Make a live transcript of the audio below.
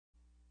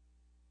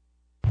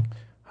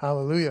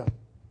Hallelujah.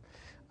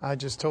 I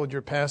just told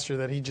your pastor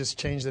that he just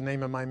changed the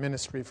name of my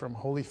ministry from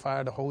Holy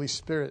Fire to Holy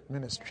Spirit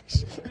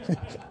Ministries.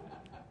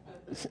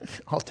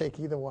 I'll take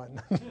either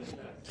one.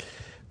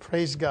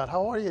 Praise God.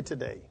 How are you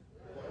today?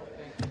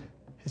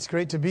 It's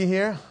great to be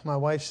here. My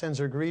wife sends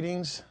her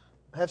greetings.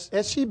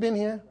 Has she been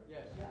here?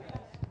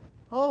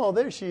 Oh,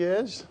 there she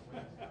is.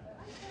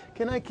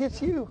 Can I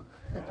kiss you?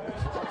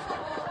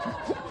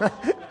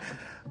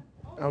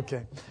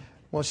 Okay.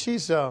 Well,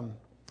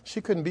 she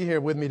couldn't be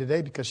here with me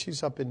today because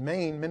she's up in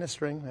Maine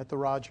ministering at the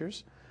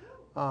Rogers.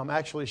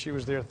 Actually, she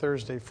was there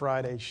Thursday,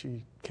 Friday.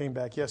 She came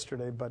back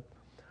yesterday, but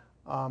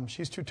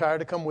she's too tired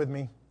to come with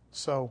me.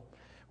 So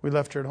we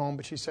left her at home,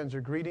 but she sends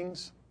her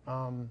greetings.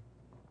 And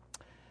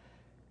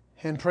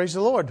praise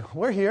the Lord.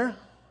 We're here.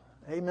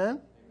 Amen.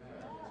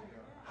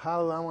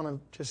 Hallelujah. I want to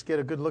just get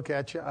a good look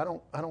at you. I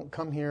don't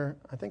come here.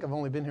 I think I've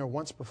only been here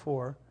once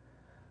before.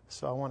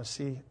 So I want to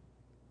see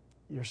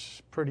your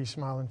pretty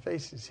smiling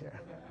faces here.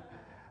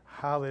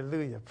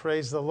 Hallelujah.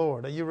 Praise the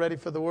Lord. Are you ready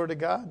for the Word of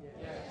God?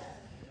 Yes.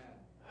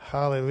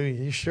 Hallelujah.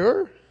 You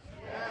sure?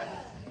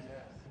 Yes.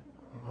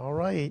 All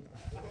right.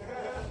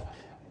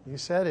 You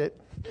said it.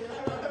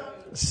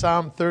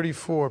 Psalm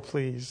 34,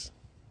 please.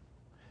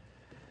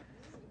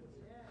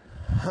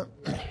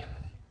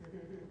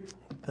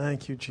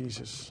 Thank you,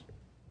 Jesus.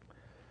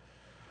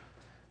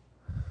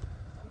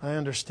 I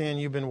understand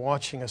you've been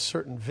watching a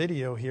certain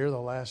video here the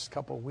last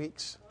couple of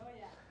weeks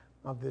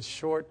of this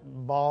short,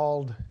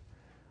 bald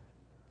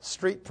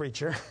street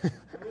preacher.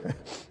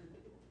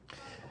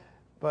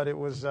 But it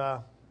was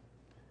the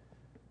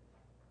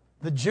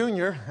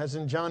junior, as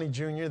in Johnny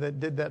Jr., that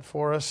did that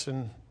for us,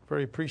 and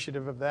very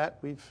appreciative of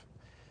that.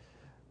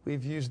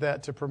 We've used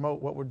that to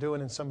promote what we're doing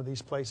in some of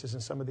these places,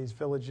 in some of these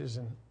villages,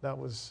 and that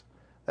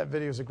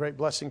video is a great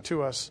blessing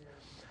to us.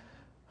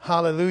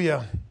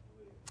 Hallelujah.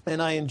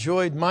 And I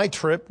enjoyed my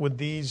trip with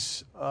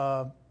these,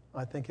 I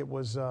think it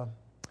was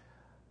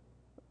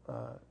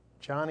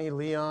Johnny,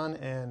 Leon,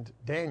 and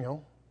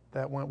Daniel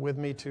that went with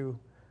me to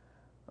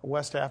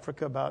West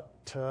Africa about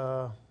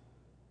a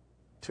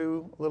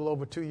little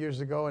over 2 years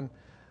ago. And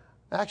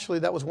actually,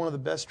 that was one of the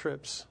best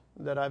trips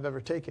that I've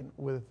ever taken.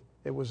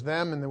 It was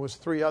them, and there was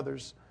 3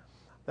 others.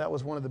 That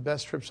was one of the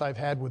best trips I've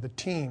had with a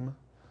team.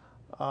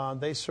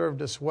 They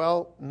served us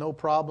well, no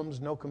problems,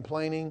 no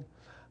complaining.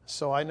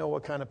 So I know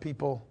what kind of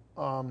people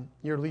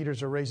your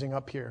leaders are raising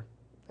up here.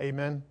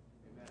 Amen.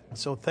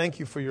 So thank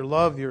you for your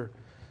love, your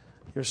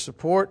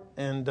support,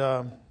 and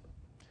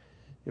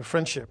your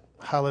friendship.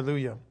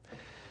 Hallelujah.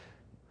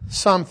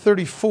 Psalm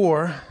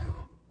 34.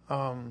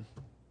 I'd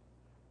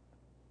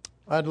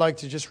like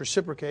to just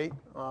reciprocate.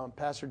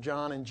 Pastor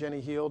John and Jenny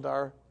Heald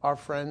are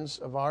friends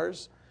of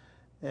ours,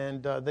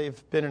 and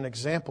they've been an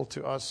example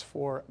to us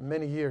for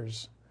many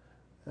years.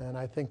 And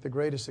I think the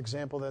greatest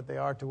example that they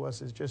are to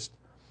us is just,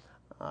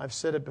 I've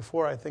said it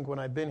before, I think, when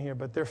I've been here,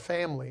 but their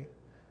family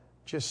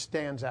just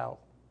stands out.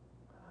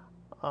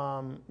 There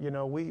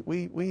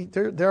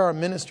are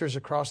ministers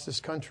across this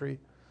country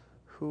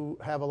who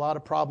have a lot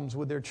of problems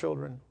with their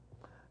children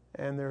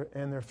and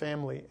their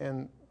family.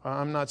 And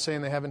I'm not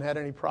saying they haven't had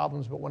any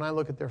problems, but when I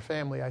look at their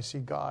family, I see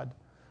God,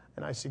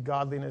 and I see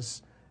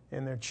godliness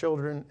in their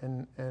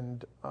children.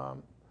 And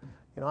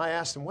I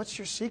asked them, "What's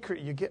your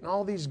secret? You're getting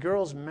all these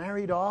girls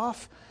married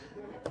off?"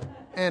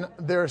 And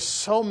there are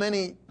so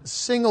many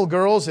single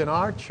girls in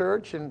our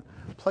church and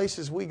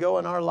places we go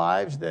in our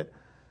lives that,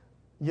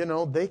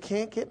 they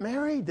can't get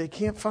married. They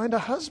can't find a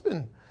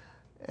husband.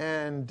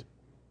 And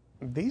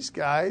these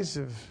guys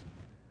have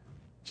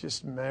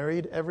just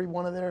married every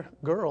one of their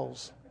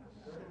girls.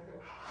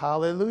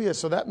 Hallelujah.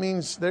 So that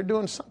means they're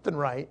doing something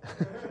right.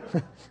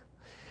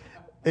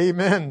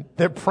 Amen.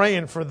 They're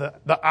praying for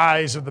the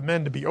eyes of the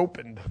men to be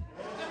opened.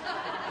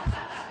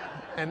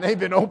 And they've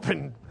been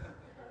opened.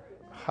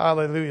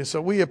 Hallelujah.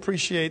 So we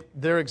appreciate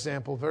their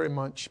example very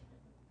much.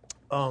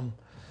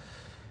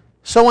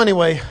 So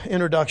anyway,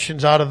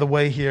 introductions out of the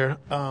way here.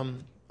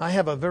 I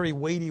have a very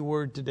weighty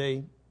word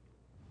today.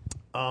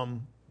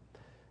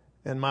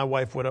 And my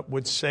wife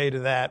would say to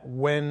that,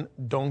 when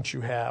don't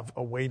you have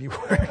a weighty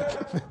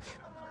word?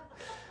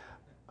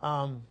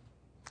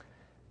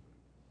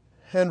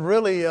 And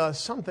really,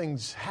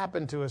 something's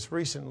happened to us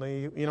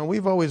recently.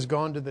 We've always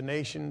gone to the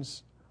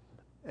nations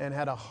and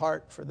had a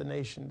heart for the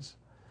nations.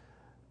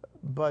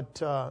 But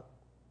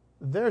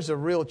there's a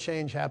real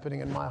change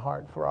happening in my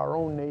heart for our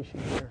own nation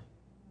here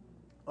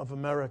of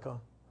America.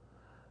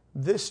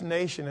 This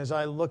nation, as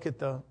I look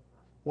at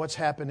what's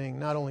happening,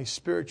 not only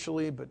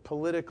spiritually, but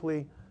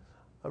politically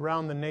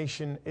around the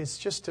nation, it's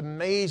just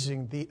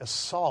amazing the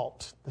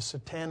assault, the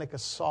satanic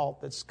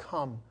assault that's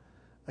come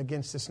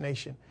against this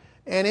nation.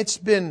 And it's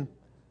been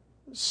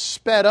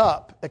sped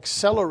up,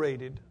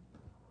 accelerated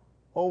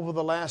over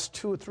the last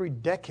 2 or 3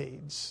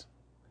 decades.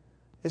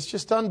 It's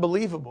just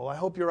unbelievable. I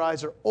hope your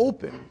eyes are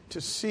open to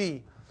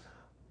see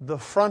the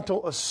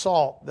frontal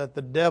assault that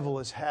the devil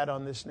has had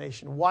on this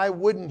nation. Why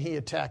wouldn't he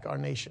attack our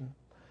nation?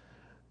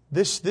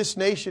 This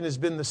nation has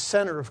been the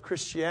center of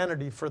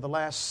Christianity for the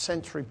last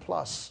century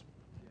plus.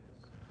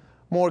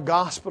 More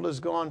gospel has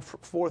gone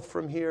forth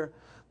from here.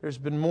 There's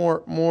been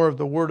more of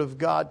the Word of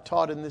God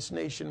taught in this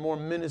nation, more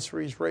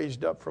ministries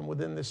raised up from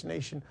within this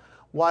nation.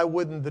 Why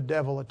wouldn't the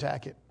devil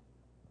attack it?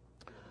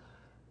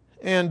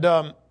 And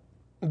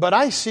but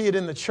I see it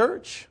in the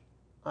church.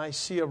 I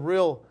see a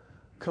real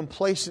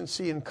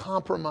complacency and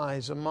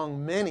compromise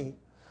among many.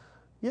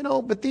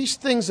 But these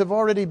things have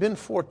already been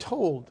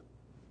foretold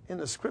in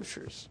the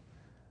Scriptures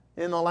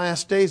in the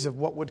last days of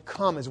what would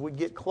come as we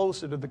get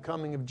closer to the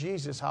coming of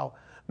Jesus, how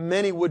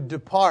many would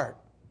depart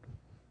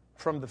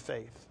from the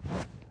faith.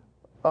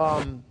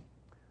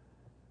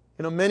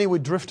 Many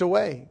would drift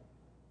away.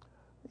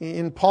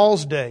 In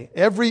Paul's day,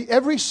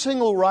 every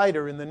single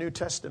writer in the New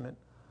Testament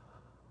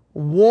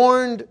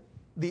warned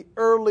the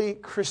early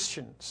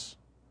Christians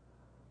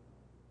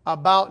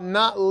about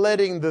not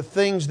letting the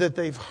things that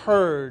they've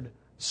heard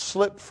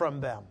slip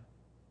from them.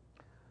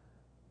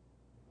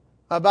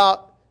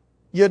 About,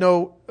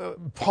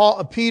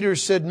 Peter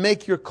said,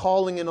 make your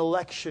calling and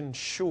election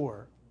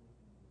sure.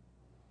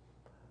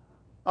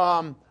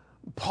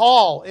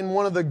 Paul, in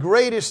one of the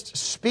greatest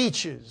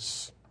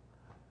speeches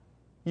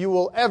you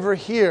will ever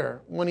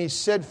hear, when he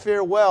said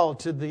farewell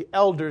to the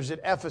elders at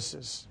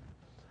Ephesus,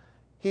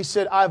 he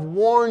said, I've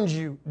warned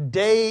you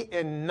day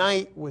and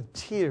night with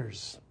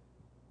tears.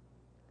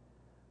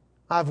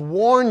 I've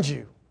warned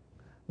you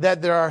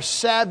that there are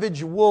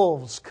savage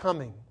wolves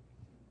coming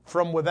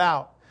from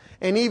without.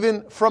 And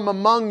even from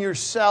among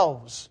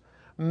yourselves,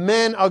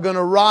 men are going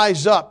to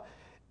rise up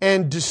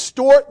and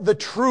distort the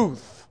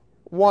truth,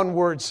 one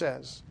word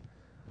says.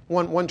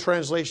 One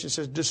translation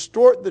says,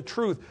 distort the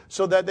truth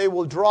so that they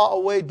will draw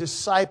away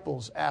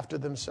disciples after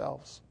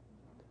themselves.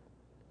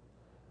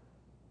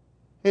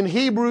 In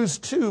Hebrews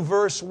 2,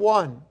 verse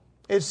 1,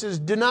 it says,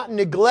 do not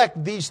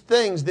neglect these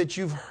things that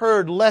you've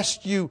heard,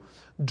 lest you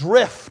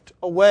drift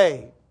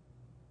away.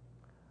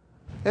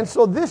 And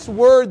so this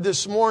word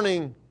this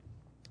morning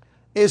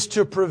is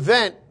to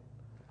prevent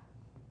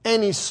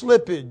any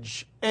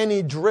slippage,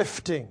 any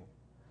drifting,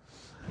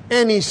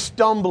 any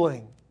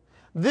stumbling.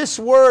 This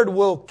word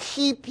will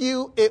keep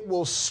you, it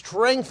will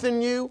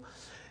strengthen you,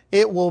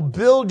 it will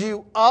build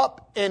you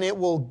up, and it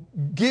will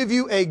give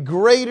you a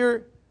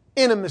greater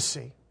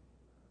intimacy.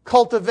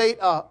 Cultivate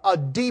a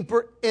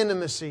deeper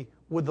intimacy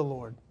with the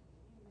Lord.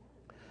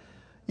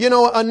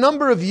 A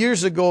number of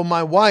years ago,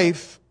 my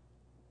wife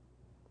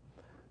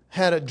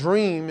had a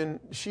dream, and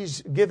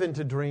she's given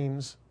to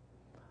dreams.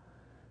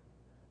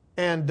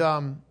 And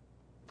the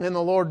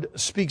Lord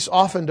speaks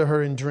often to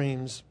her in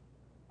dreams.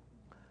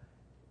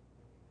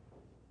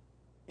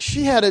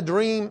 She had a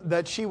dream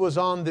that she was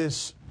on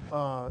this,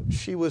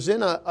 she was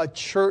in a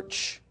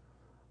church,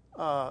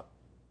 on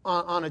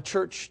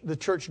the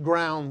church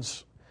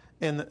grounds,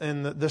 and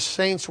the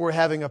saints were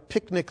having a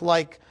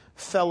picnic-like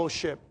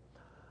fellowship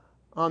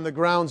on the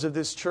grounds of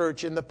this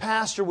church. And the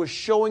pastor was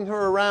showing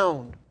her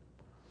around.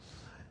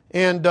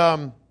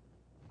 And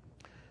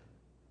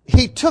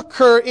he took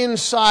her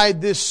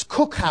inside this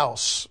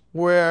cookhouse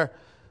where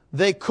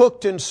they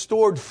cooked and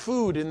stored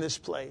food in this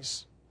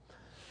place.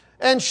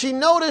 And she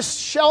noticed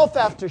shelf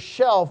after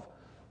shelf,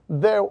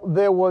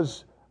 there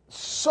was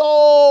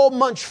so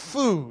much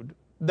food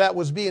that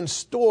was being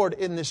stored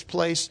in this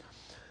place.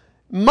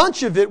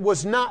 Much of it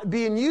was not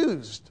being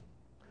used.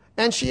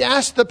 And she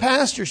asked the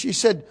pastor, she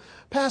said,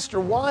 Pastor,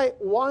 why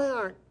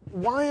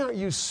aren't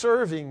you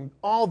serving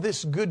all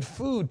this good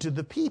food to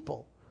the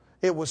people?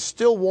 It was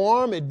still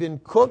warm, it had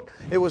been cooked.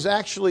 It was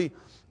actually,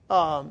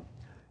 African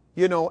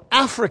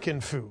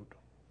food.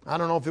 I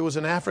don't know if it was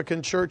an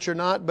African church or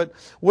not, but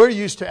we're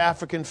used to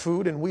African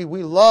food, and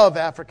we love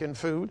African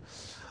food.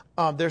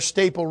 They're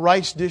staple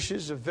rice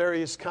dishes of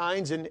various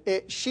kinds, and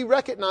she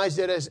recognized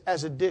it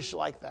as a dish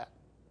like that.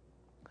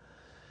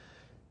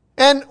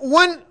 And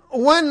when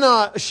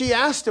she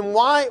asked him,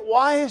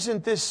 why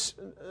isn't this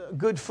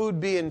good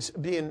food being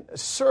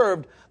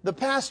served, the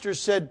pastor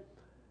said,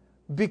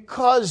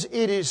 because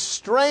it is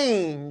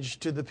strange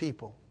to the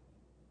people.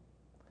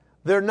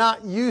 They're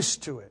not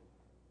used to it.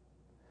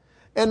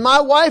 And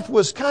my wife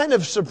was kind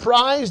of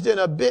surprised and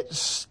a bit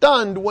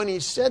stunned when he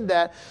said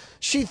that.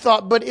 She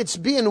thought, but it's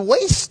being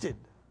wasted.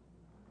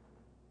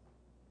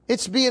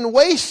 It's being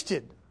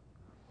wasted.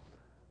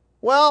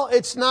 Well,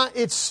 it's not.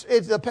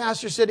 The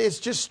pastor said it's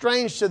just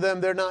strange to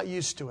them. They're not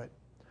used to it.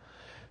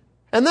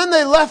 And then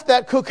they left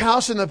that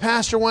cookhouse, and the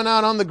pastor went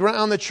out on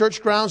the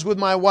church grounds with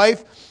my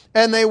wife,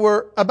 and they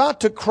were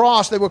about to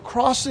cross. They were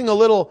crossing a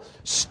little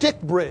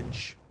stick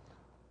bridge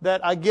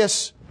that I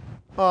guess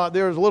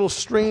there was a little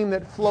stream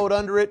that flowed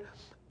under it.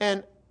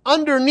 And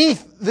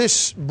underneath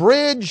this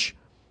bridge,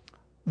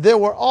 there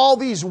were all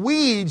these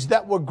weeds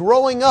that were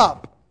growing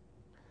up.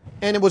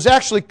 And it was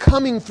actually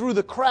coming through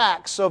the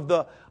cracks of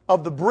the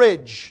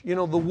bridge,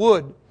 the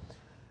wood.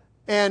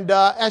 And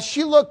as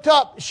she looked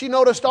up, she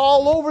noticed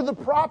all over the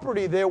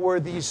property there were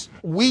these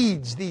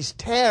weeds, these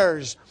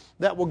tares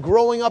that were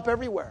growing up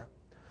everywhere.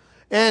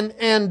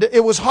 And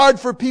it was hard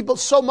for people,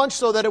 so much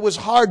so that it was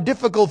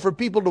difficult for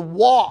people to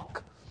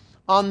walk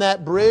on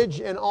that bridge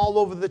and all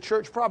over the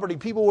church property.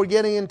 People were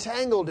getting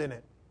entangled in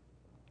it.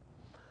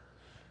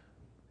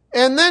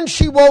 And then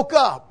she woke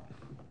up.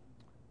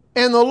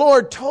 And the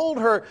Lord told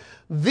her,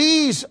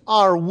 these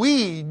are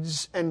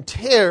weeds and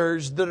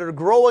tares that are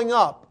growing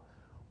up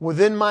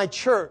within my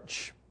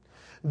church.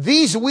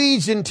 These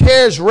weeds and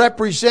tares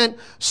represent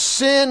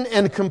sin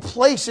and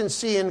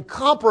complacency and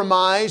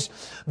compromise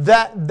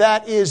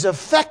that is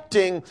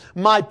affecting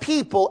my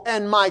people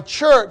and my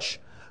church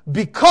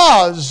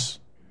because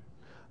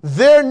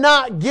they're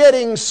not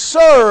getting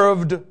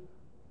served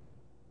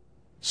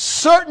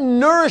certain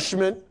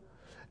nourishment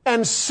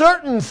and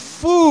certain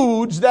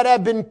foods that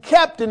have been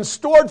kept and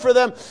stored for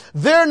them.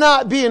 They're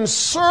not being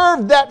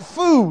served that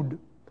food.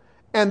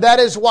 And that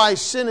is why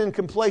sin and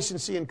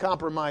complacency and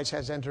compromise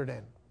has entered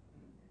in.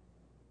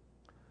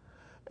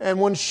 And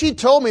when she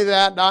told me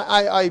that,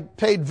 I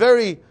paid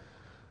very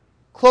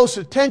close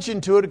attention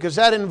to it because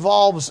that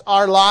involves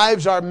our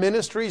lives, our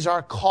ministries,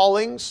 our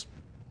callings.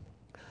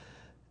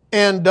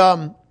 And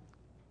I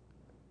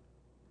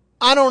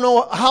don't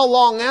know how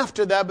long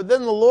after that, but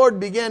then the Lord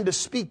began to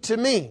speak to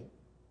me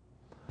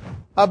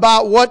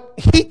about what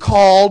He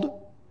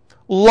called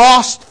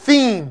lost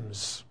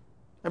themes.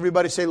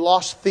 Everybody say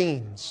lost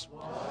themes.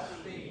 Lost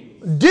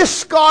themes.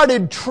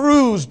 Discarded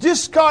truths,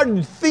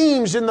 discarded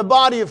themes in the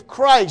body of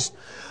Christ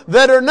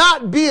that are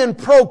not being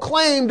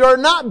proclaimed or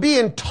not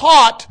being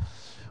taught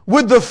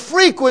with the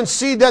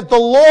frequency that the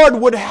Lord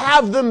would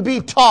have them be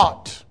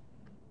taught.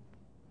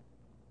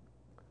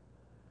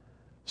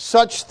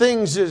 Such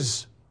things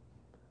as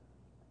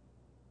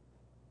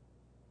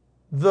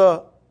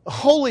the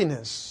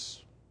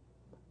holiness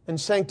and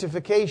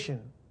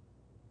sanctification.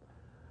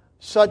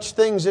 Such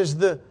things as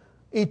the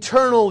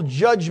eternal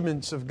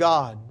judgments of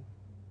God.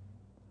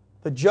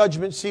 The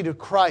judgment seat of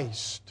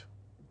Christ.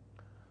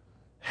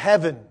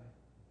 Heaven,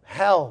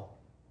 hell.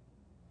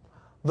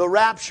 The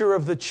rapture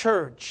of the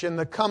church and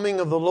the coming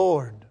of the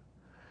Lord.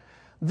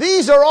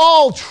 These are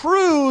all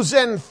truths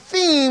and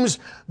themes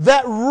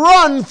that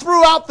run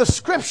throughout the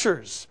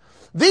Scriptures.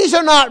 These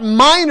are not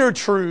minor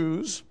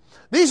truths.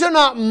 These are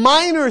not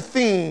minor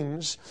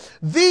themes.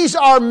 These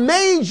are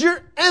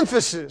major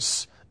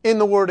emphasis in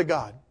the Word of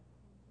God.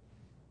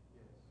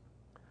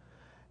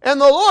 And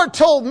the Lord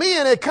told me,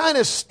 and it kind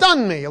of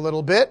stunned me a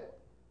little bit.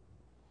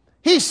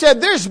 He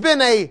said, there's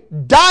been a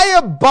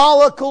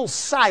diabolical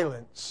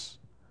silence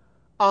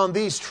on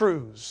these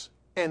truths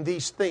and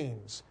these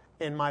themes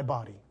in my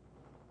body.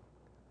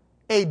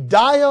 A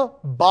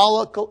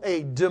diabolical,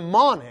 a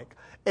demonic,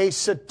 a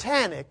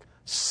satanic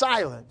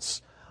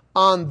silence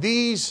on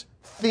these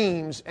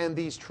themes and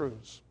these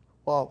truths.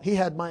 Well, He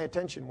had my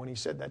attention when He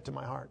said that to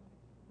my heart.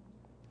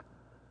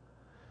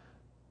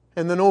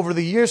 And then over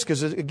the years,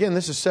 because again,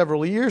 this is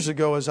several years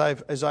ago, as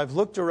I've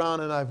looked around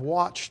and I've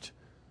watched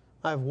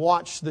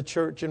the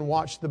church and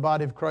watched the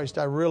body of Christ,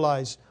 I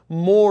realize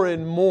more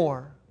and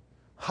more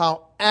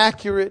how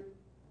accurate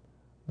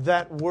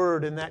that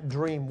word and that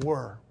dream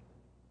were.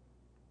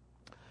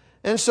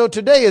 And so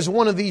today is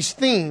one of these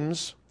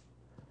themes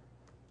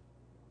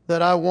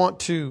that I want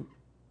to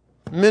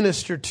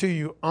minister to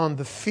you on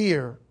the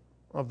fear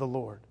of the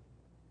Lord.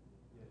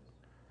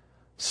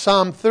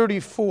 Psalm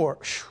 34.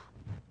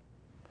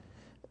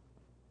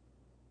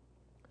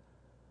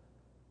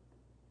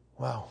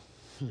 Wow.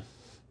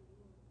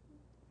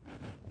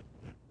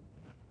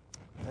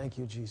 Thank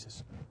you,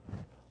 Jesus.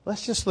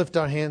 Let's just lift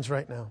our hands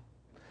right now.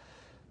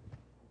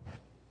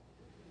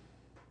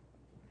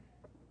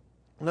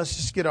 Let's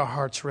just get our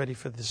hearts ready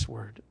for this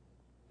word.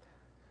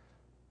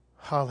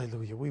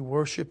 Hallelujah. We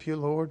worship you,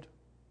 Lord.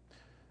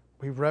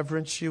 We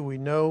reverence you. We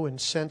know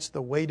and sense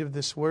the weight of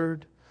this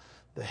word,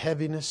 the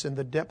heaviness and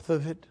the depth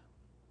of it.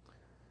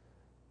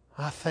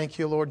 I thank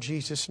you, Lord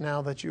Jesus,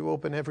 now that you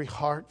open every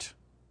heart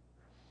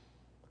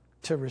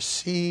to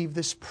receive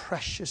this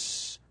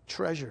precious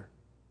treasure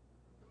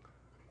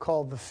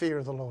called the fear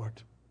of the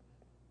Lord.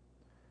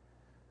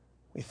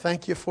 We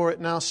thank you for it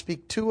now.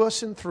 Speak to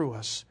us and through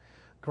us.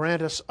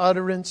 Grant us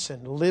utterance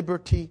and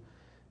liberty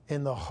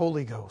in the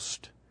Holy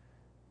Ghost.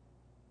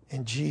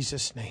 In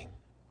Jesus' name,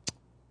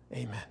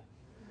 amen.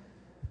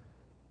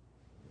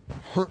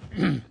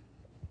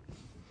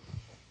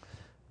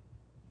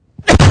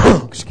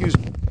 Excuse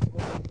me.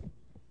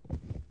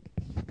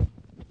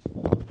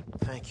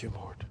 Thank you,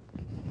 Lord.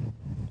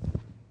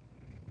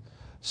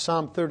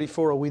 Psalm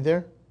 34, are we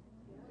there?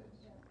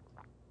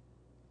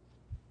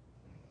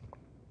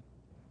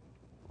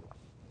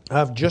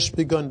 I've just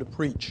begun to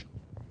preach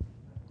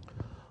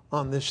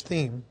on this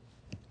theme.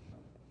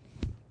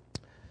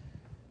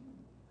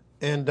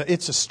 And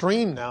it's a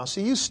stream now.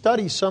 See, you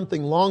study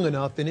something long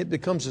enough and it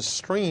becomes a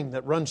stream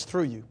that runs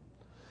through you.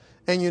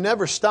 And you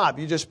never stop.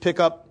 You just pick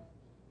up,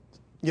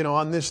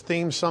 on this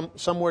theme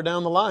somewhere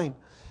down the line.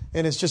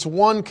 And it's just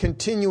one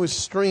continuous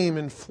stream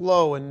and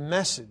flow and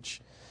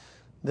message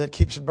that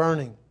keeps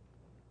burning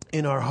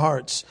in our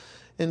hearts.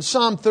 In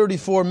Psalm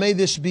 34, may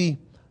this be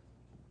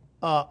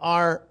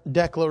our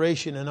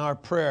declaration and our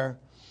prayer.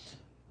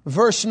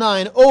 Verse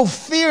 9, "O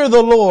fear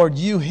the Lord,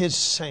 you His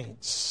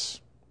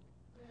saints.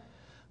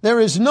 There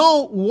is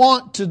no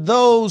want to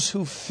those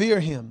who fear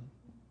Him.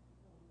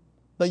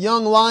 The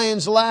young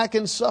lions lack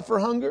and suffer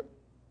hunger,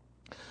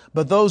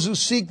 But those who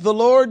seek the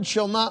Lord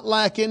shall not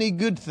lack any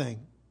good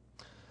thing.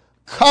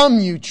 Come,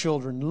 you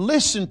children,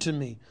 listen to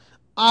me.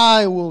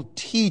 I will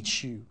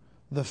teach you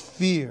the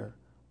fear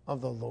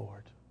of the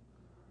Lord.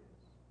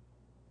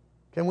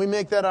 Can we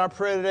make that our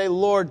prayer today?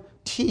 Lord,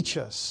 teach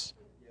us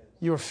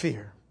your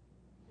fear.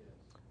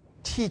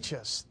 Teach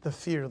us the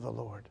fear of the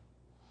Lord.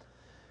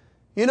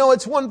 You know,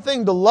 it's one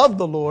thing to love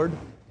the Lord.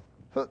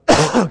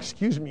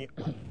 Excuse me.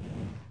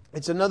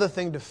 It's another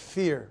thing to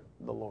fear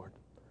the Lord.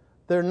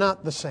 They're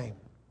not the same.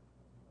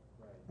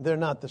 They're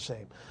not the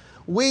same.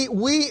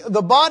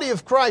 The body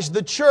of Christ,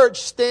 the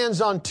church,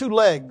 stands on two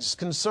legs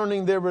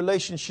concerning their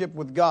relationship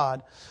with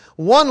God.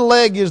 One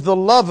leg is the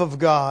love of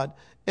God,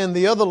 and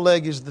the other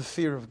leg is the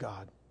fear of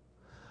God.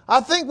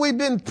 I think we've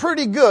been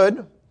pretty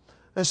good,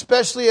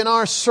 especially in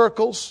our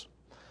circles,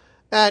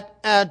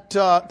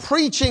 at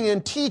preaching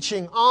and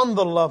teaching on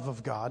the love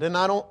of God. And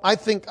I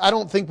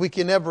don't think we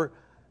can ever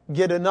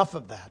get enough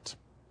of that.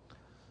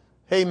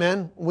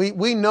 Amen.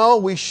 We know,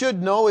 we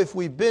should know, if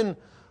we've been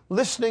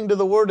listening to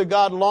the Word of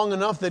God long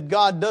enough, that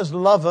God does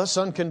love us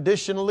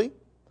unconditionally,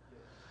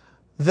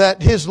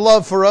 that His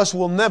love for us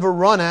will never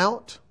run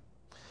out.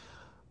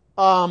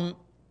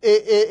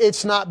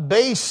 It's not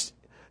based,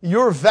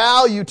 your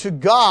value to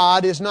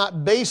God is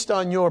not based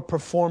on your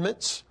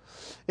performance.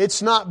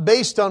 It's not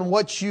based on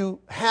what you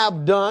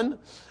have done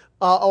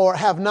or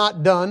have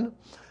not done.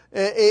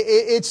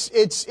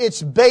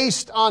 It's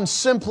based on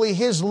simply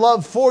His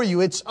love for you.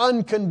 It's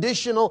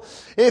unconditional.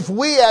 If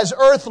we as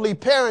earthly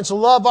parents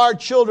love our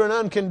children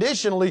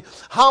unconditionally,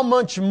 how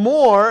much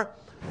more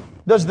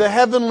does the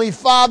Heavenly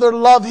Father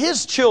love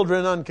His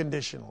children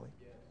unconditionally?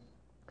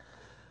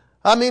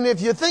 I mean,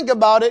 if you think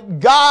about it,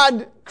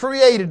 God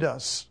created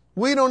us.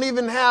 We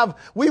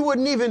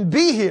wouldn't even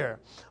be here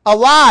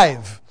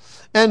alive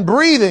and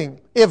breathing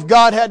if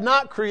God had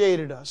not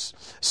created us.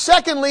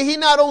 Secondly, He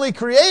not only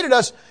created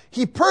us,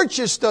 He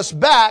purchased us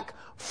back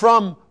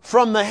from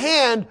the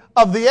hand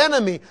of the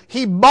enemy.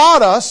 He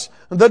bought us.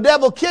 The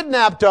devil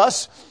kidnapped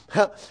us.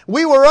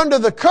 We were under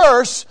the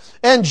curse,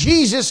 and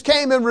Jesus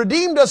came and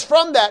redeemed us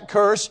from that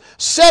curse,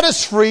 set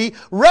us free,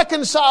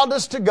 reconciled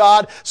us to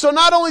God. So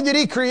not only did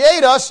He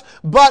create us,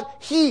 but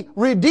He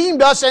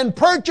redeemed us and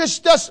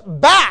purchased us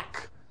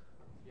back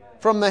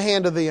from the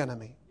hand of the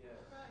enemy.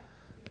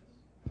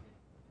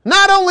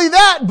 Not only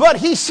that, but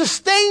He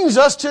sustains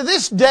us to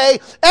this day,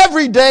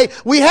 every day.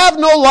 We have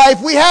no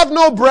life, we have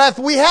no breath,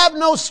 we have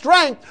no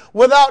strength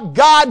without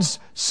God's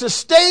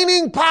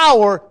sustaining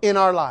power in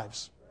our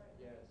lives.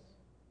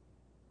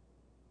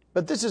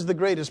 But this is the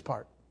greatest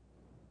part.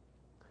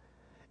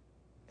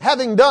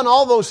 Having done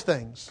all those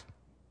things,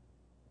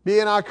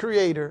 being our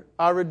Creator,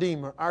 our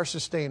Redeemer, our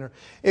Sustainer,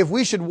 if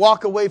we should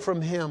walk away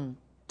from Him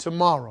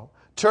tomorrow,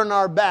 turn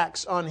our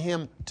backs on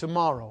Him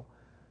tomorrow,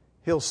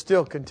 He'll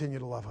still continue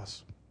to love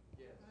us.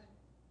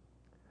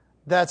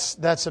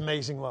 That's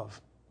amazing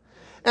love.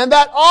 And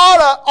that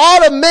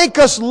ought to make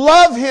us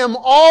love Him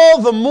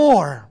all the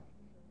more.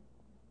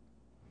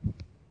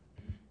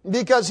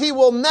 Because He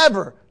will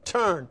never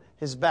turn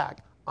His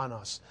back on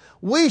us.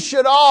 We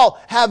should all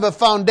have a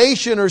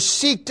foundation, or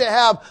seek to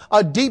have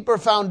a deeper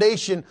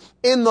foundation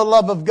in the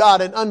love of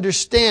God, and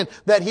understand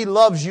that He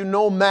loves you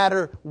no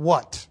matter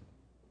what.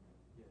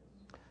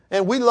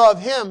 And we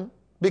love Him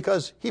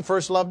because He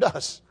first loved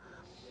us.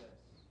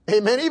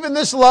 Amen. Even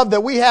this love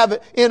that we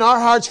have in our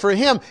hearts for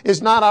Him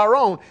is not our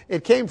own.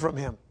 It came from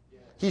Him.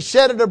 He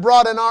shed it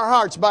abroad in our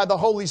hearts by the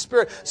Holy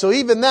Spirit. So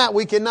even that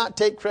we cannot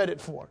take credit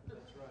for.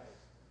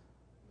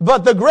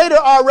 But the greater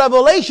our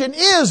revelation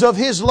is of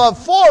His love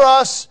for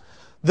us,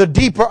 the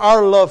deeper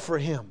our love for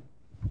Him.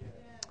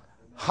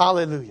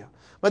 Hallelujah.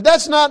 But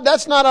that's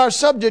not our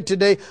subject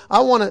today.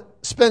 I want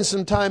to spend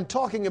some time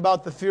talking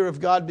about the fear of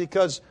God,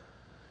 because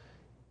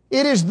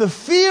it is the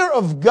fear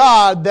of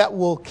God that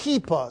will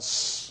keep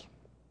us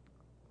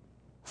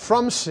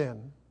from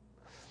sin.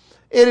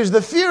 It is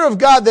the fear of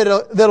God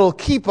that'll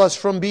keep us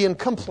from being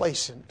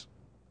complacent,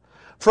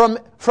 from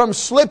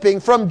slipping,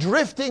 from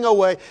drifting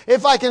away.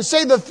 If I can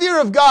say, the fear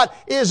of God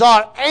is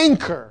our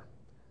anchor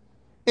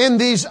in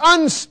these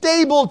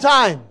unstable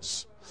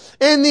times,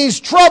 in these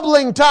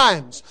troubling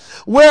times,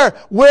 where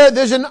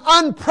there's an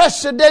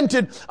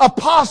unprecedented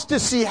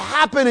apostasy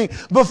happening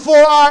before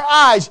our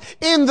eyes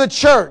in the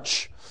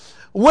church,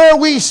 where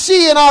we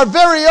see in our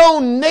very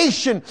own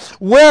nation,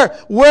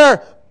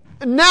 where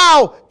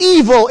now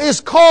evil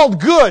is called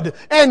good,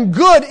 and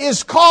good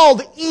is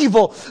called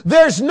evil.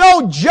 There's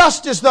no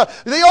justice.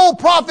 The old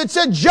prophet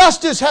said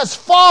justice has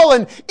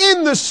fallen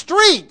in the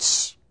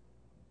streets.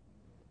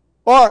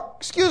 Or,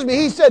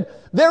 he said,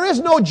 there is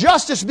no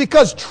justice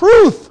because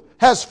truth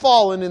has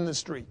fallen in the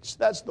streets.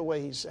 That's the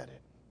way he said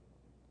it.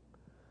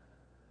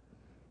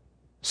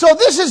 So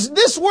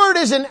this word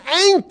is an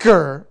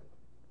anchor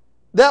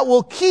that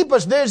will keep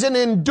us. There's an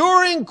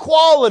enduring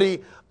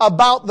quality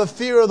about the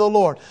fear of the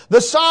Lord. The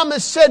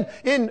psalmist said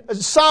in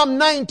Psalm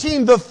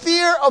 19, the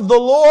fear of the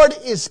Lord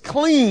is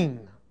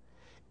clean,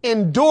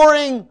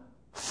 enduring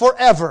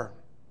forever.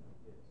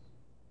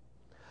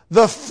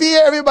 The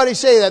fear, everybody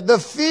say that. The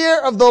fear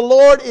of the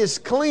Lord is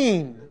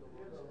clean,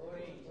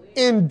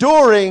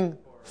 enduring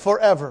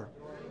forever.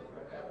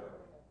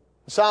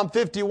 Psalm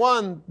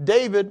 51,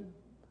 David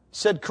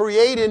said,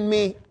 create in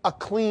me a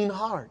clean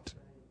heart.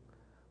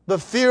 The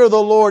fear of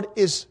the Lord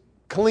is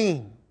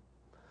clean.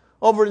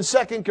 Over in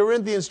 2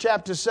 Corinthians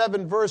chapter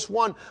 7, verse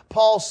 1,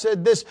 Paul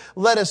said this,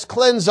 let us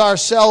cleanse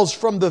ourselves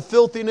from the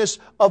filthiness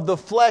of the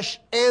flesh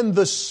and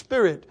the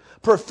spirit,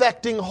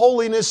 perfecting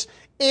holiness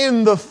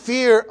in the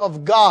fear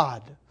of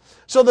God.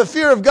 So the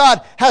fear of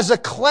God has a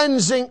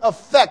cleansing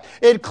effect.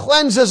 It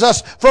cleanses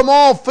us from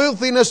all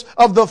filthiness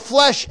of the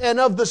flesh and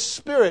of the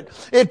spirit.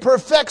 It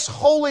perfects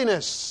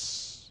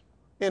holiness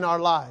in our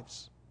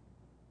lives.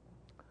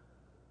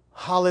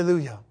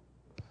 Hallelujah.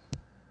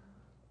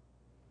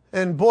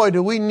 And boy,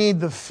 do we need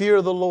the fear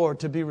of the Lord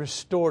to be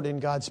restored in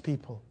God's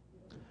people.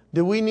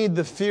 Do we need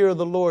the fear of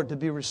the Lord to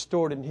be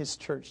restored in His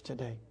church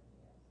today?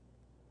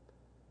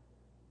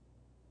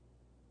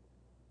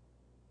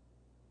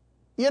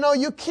 You know,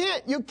 you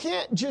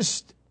can't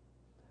just,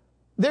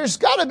 there's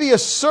got to be a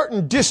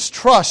certain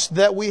distrust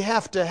that we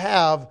have to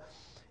have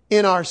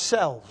in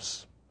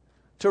ourselves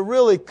to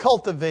really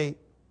cultivate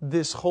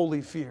this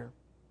holy fear.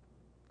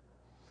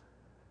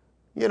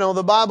 You know,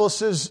 the Bible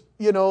says,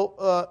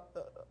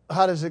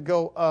 how does it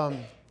go?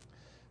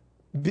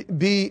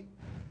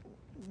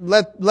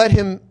 Let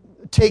him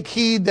take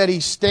heed that he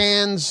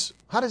stands.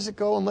 How does it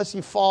go? Unless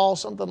he falls,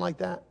 something like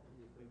that.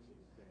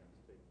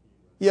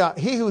 Yeah,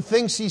 he who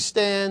thinks he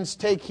stands,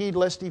 take heed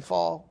lest he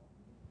fall.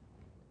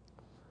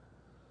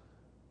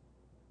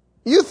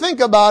 You think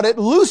about it,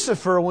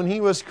 Lucifer, when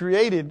he was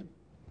created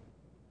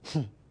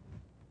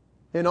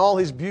in all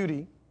his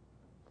beauty,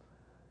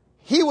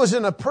 he was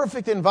in a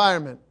perfect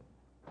environment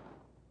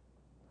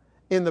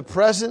in the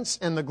presence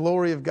and the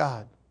glory of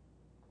God.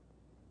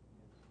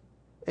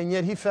 And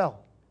yet he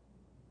fell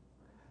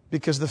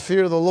because the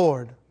fear of the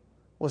Lord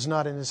was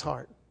not in his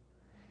heart.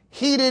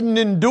 He didn't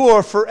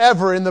endure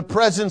forever in the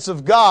presence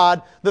of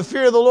God. The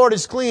fear of the Lord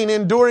is clean,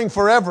 enduring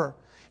forever.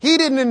 He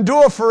didn't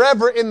endure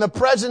forever in the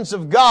presence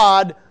of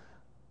God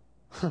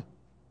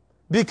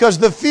because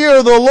the fear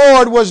of the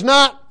Lord was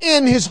not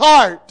in his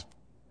heart.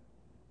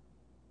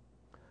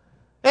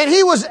 And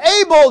he was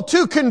able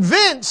to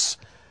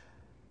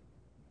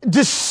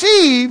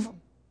deceive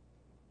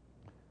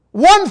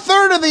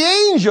 1/3 of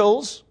the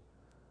angels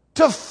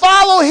to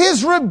follow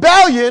his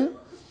rebellion,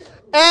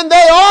 and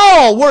they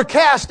all were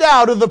cast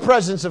out of the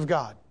presence of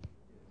God.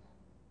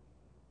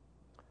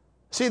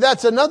 See,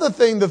 that's another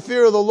thing the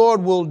fear of the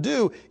Lord will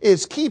do,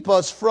 is keep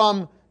us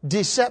from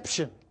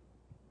deception.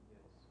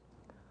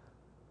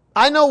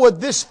 I know what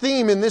this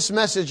theme in this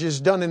message has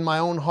done in my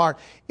own heart.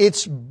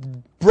 It's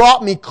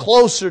brought me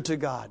closer to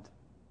God.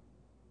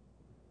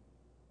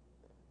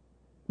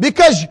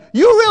 Because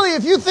you really,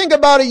 if you think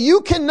about it,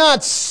 you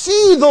cannot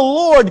see the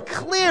Lord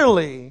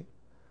clearly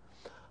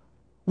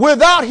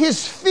without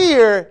His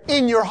fear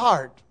in your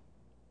heart.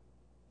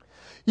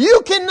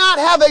 You cannot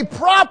have a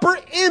proper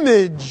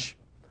image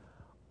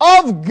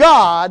of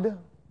God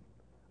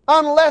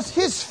unless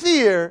His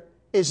fear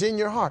is in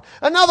your heart.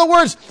 In other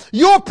words,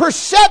 your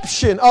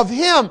perception of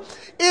Him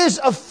is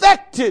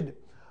affected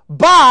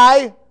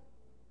by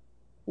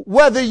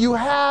whether you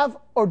have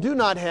or do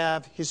not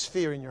have His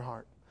fear in your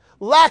heart.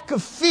 Lack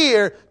of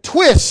fear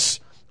twists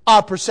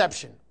our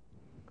perception.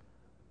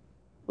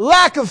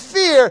 Lack of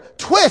fear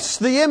twists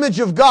the image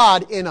of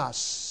God in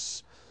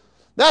us.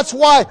 That's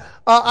why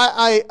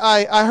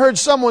I heard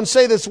someone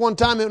say this one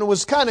time, and it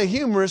was kind of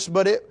humorous,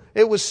 but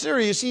it was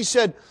serious. He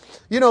said,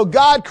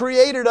 God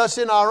created us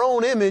in our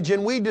own image,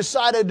 and we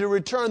decided to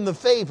return the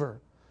favor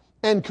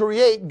and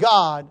create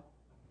God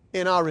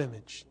in our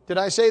image. Did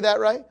I say that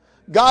right?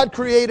 God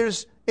created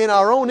us in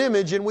our own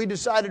image, and we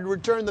decided to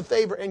return the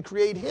favor and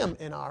create Him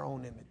in our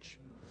own image.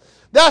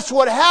 That's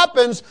what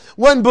happens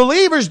when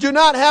believers do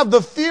not have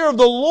the fear of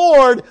the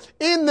Lord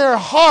in their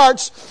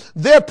hearts.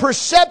 Their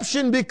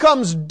perception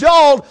becomes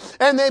dulled,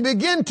 and they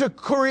begin to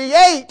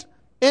create,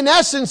 in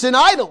essence, an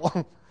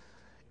idol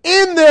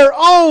in their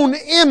own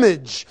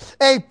image.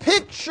 A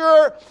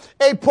picture,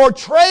 a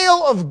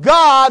portrayal of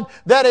God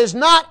that is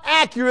not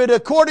accurate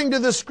according to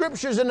the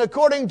Scriptures and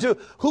according to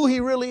who He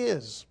really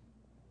is.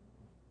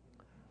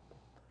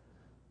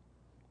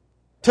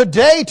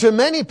 Today, to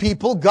many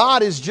people,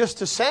 God is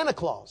just a Santa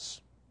Claus.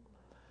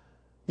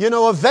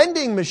 A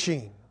vending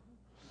machine.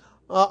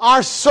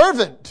 Our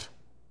servant.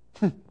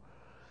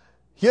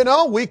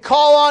 We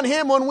call on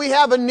Him when we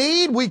have a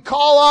need. We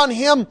call on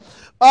Him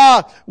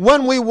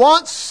when we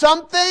want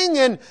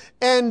something,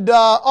 and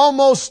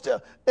almost,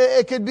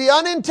 it could be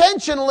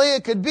unintentionally,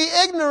 it could be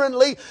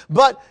ignorantly,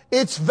 but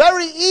it's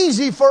very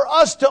easy for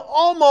us to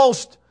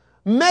almost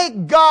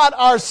make God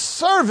our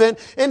servant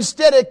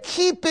instead of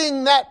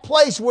keeping that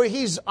place where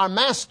He's our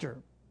master.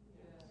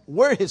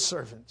 We're His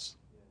servants.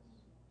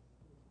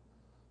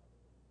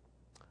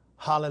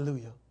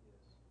 Hallelujah.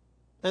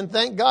 And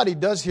thank God He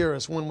does hear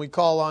us when we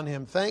call on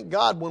Him. Thank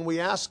God when we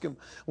ask Him,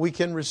 we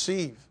can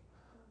receive.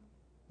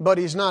 But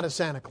He's not a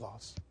Santa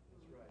Claus.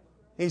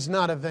 He's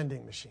not a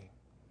vending machine.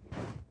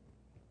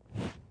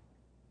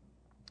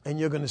 And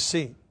you're going to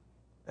see,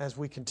 as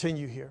we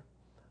continue here,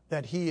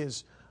 that He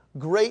is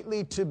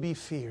greatly to be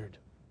feared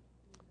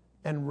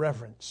and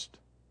reverenced.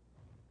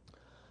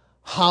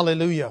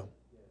 Hallelujah.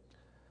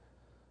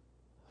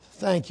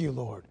 Thank you,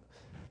 Lord.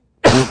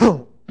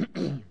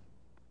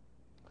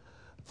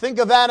 Think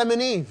of Adam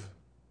and Eve.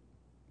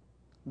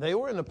 They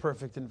were in a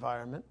perfect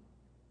environment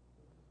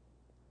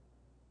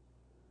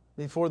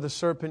before the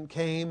serpent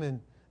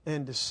came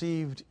and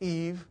deceived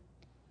Eve.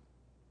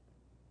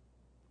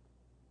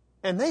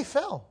 And they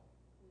fell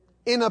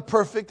in a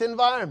perfect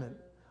environment.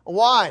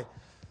 Why?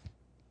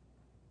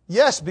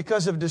 Yes,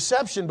 because of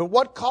deception. But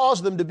what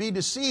caused them to be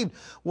deceived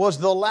was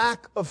the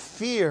lack of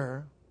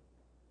fear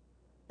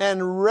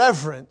and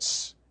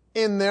reverence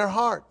in their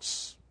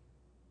hearts.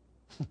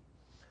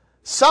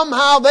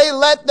 Somehow they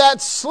let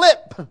that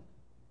slip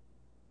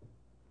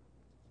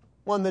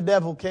when the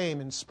devil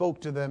came and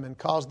spoke to them and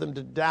caused them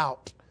to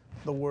doubt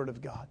the Word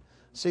of God.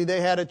 See,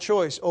 they had a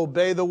choice.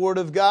 Obey the Word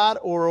of God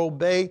or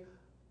obey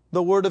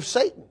the word of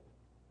Satan.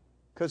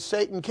 Because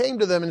Satan came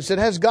to them and said,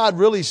 has God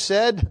really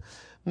said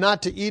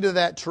not to eat of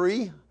that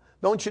tree?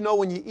 Don't you know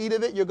when you eat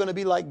of it, you're going to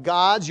be like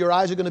gods. Your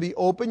eyes are going to be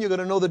open. You're going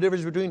to know the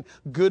difference between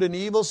good and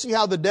evil. See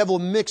how the devil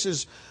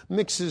mixes,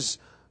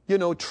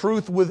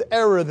 truth with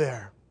error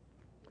there.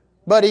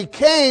 But he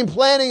came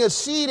planting a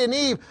seed in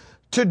Eve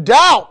to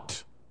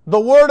doubt the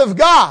Word of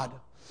God.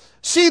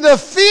 See, the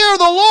fear of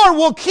the Lord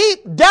will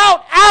keep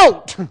doubt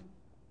out.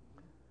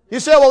 You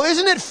say, well,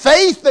 isn't it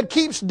faith that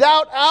keeps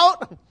doubt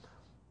out?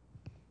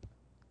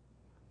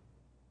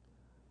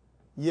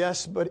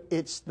 Yes, but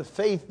it's the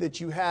faith that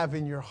you have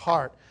in your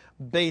heart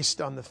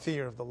based on the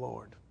fear of the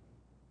Lord.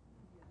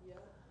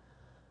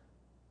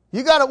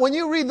 When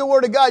you read the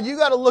Word of God, you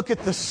got to look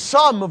at the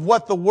sum of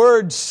what the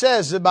Word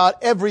says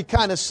about every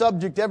kind of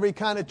subject, every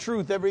kind of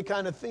truth, every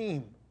kind of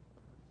theme.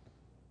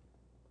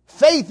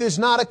 Faith is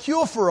not a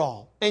cure for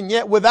all, and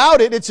yet without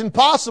it, it's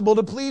impossible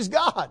to please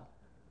God.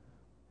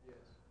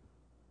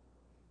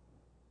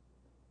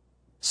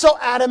 So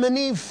Adam and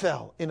Eve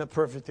fell in a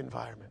perfect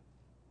environment.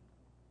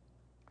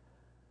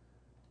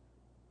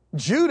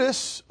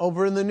 Judas,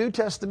 over in the New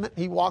Testament,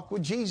 he walked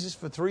with Jesus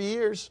for 3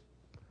 years,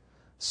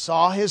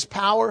 saw His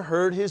power,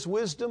 heard His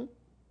wisdom,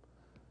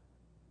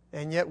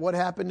 and yet what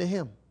happened to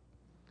him?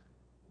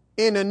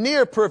 In a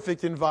near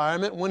perfect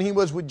environment, when he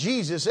was with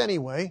Jesus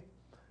anyway,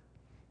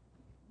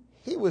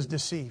 he was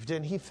deceived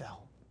and he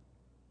fell.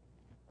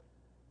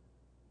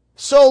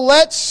 So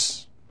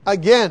let's,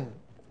 again,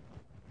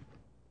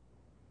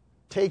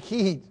 take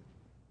heed.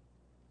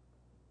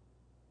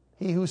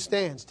 He who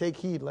stands, take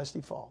heed lest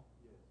he fall.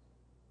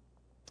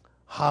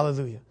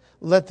 Hallelujah.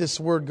 Let this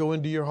word go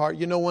into your heart.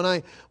 You know,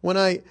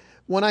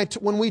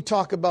 when we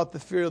talk about the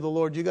fear of the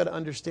Lord, you got to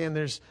understand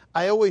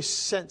I always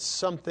sense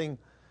something.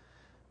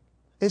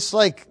 It's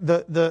like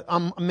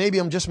maybe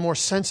I'm just more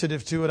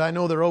sensitive to it. I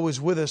know they're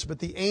always with us, but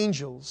the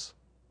angels,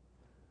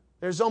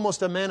 there's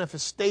almost a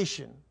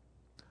manifestation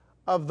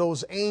of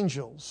those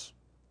angels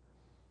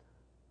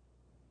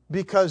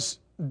because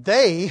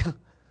the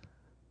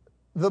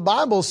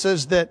Bible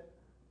says that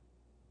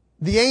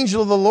the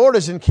angel of the Lord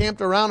is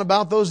encamped around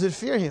about those that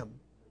fear Him.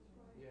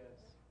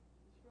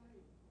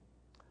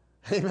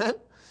 Amen.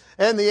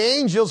 And the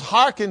angels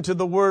hearken to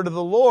the word of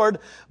the Lord,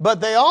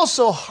 but they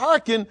also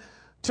hearken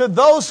to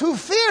those who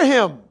fear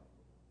Him.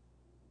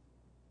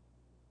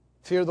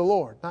 Fear the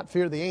Lord, not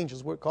fear the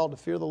angels. We're called to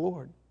fear the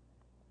Lord.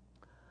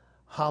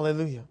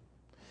 Hallelujah.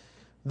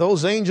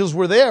 Those angels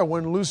were there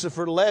when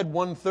Lucifer led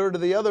 1/3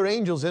 of the other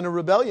angels in a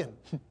rebellion.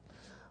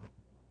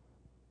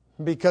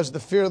 Because the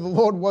fear of the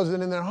Lord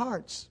wasn't in their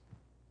hearts.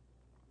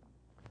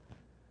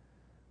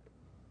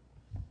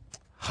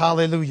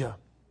 Hallelujah.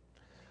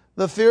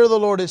 The fear of the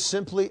Lord is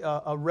simply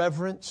a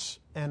reverence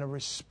and a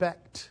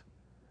respect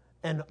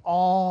and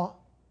awe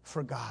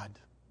for God.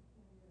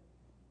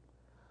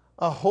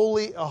 A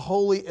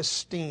holy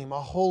esteem,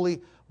 a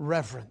holy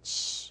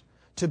reverence.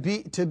 To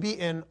be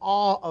in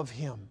awe of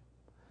Him.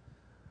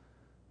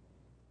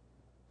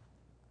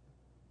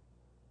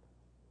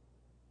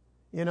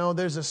 You know,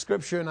 there's a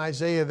scripture in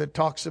Isaiah that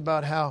talks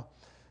about how,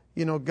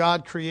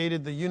 God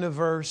created the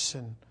universe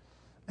and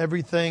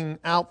everything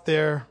out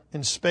there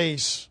in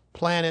space,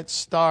 planets,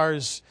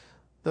 stars,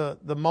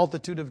 the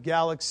multitude of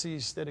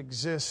galaxies that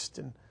exist.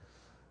 And,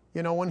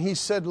 when He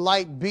said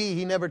light be,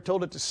 He never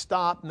told it to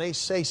stop. And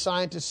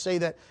scientists say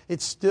that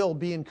it's still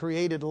being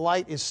created.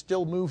 Light is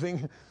still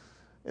moving.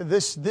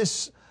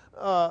 This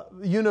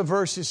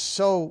universe is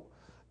so,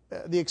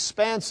 the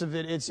expanse of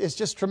it's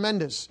just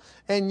tremendous.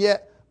 And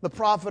yet, the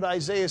prophet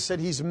Isaiah said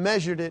He's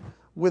measured it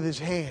with His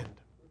hand.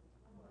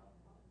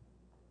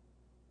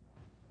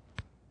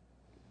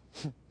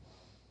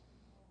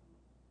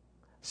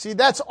 See,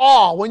 that's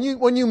awe. When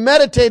you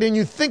meditate and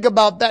you think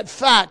about that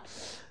fact,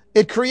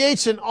 it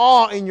creates an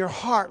awe in your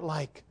heart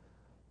like,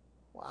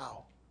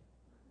 wow.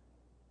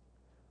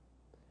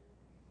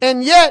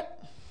 And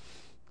yet,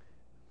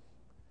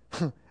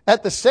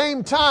 at the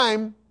same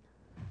time,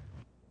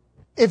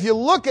 if you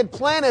look at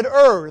planet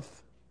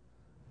Earth,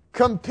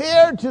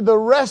 compared to the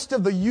rest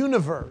of the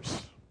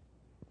universe,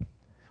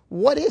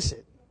 what is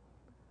it?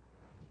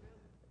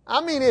 I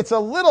mean, it's a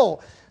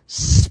little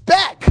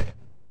speck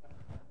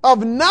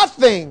of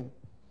nothing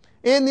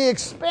in the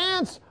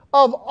expanse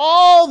of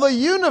all the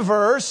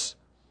universe,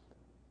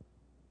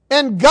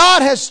 and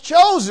God has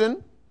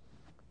chosen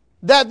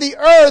that the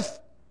earth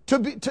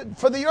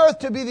for the earth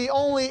to be the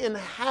only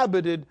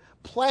inhabited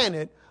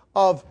planet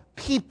of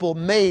people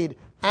made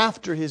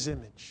after His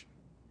image.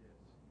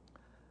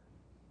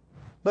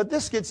 But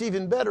this gets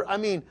even better. I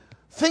mean,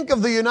 think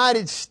of the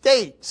United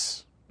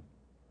States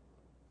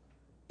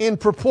in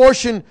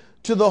proportion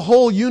to the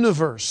whole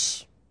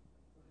universe.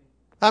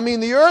 I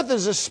mean, the earth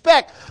is a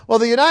speck. Well,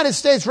 the United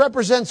States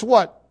represents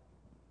what?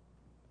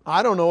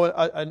 I don't know,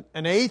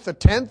 an eighth, a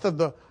tenth of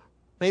the,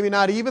 maybe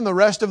not even the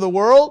rest of the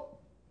world.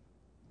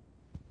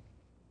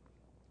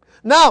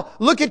 Now,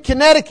 look at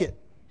Connecticut.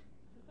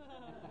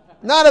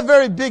 Not a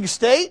very big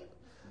state.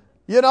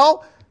 You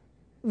know,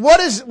 what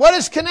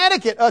is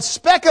Connecticut? A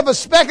speck of a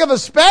speck of a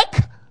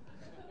speck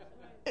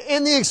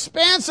in the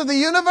expanse of the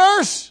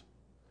universe?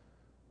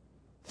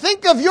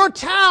 Think of your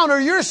town or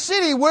your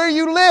city where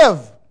you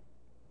live.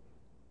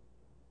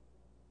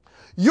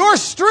 Your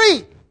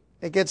street,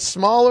 it gets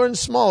smaller and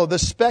smaller. The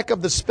speck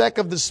of the speck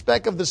of the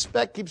speck of the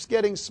speck keeps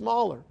getting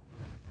smaller.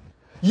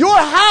 Your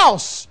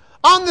house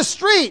on the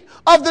street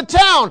of the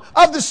town,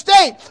 of the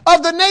state,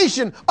 of the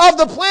nation, of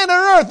the planet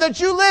Earth that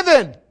you live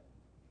in.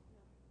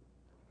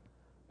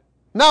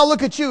 Now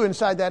look at you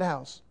inside that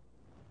house.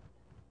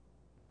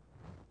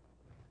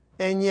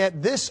 And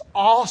yet this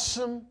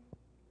awesome,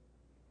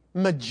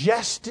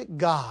 majestic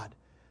God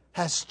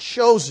has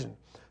chosen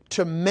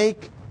to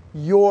make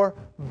your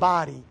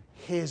body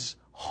His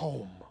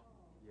home.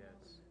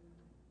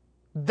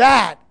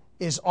 That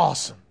is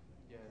awesome.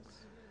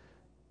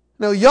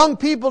 Now, young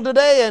people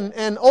today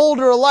and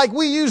older alike,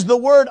 we use the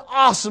word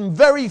awesome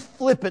very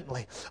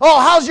flippantly.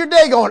 Oh, how's your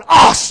day going?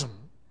 Awesome.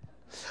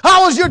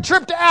 How was your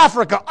trip to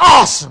Africa?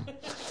 Awesome.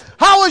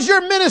 How was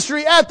your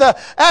ministry at the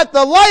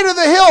Light of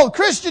the Hill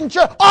Christian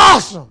Church?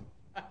 Awesome.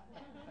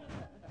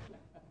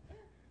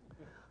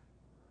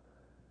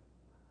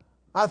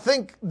 I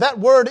think that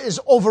word is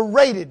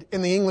overrated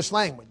in the English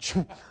language.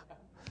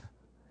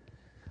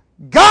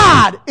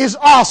 God is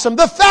awesome.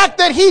 The fact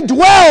that He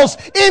dwells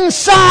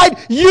inside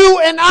you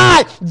and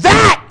I,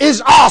 that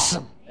is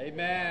awesome.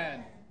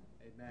 Amen.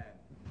 Amen.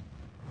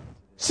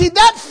 See,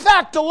 that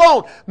fact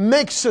alone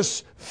makes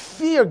us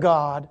fear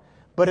God,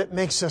 but it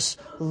makes us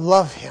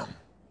love Him.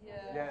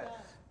 Yes.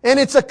 And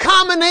it's a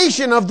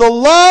combination of the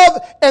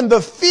love and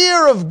the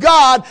fear of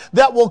God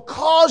that will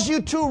cause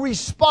you to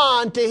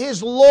respond to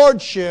His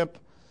lordship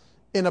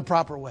in a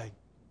proper way.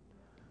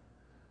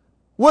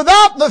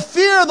 Without the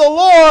fear of the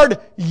Lord,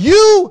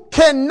 you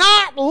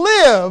cannot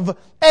live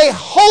a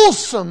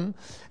wholesome,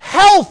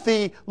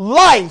 healthy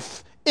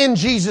life in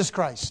Jesus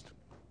Christ.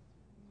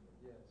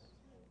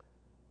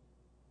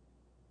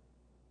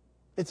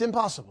 It's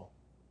impossible.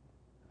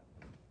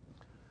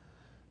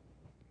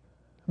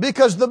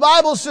 Because the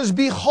Bible says,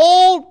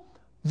 behold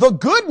the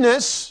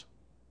goodness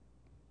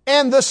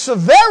and the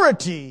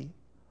severity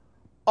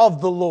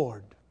of the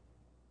Lord.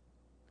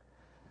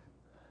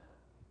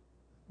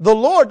 The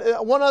Lord,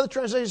 one other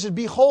translation says,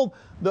 behold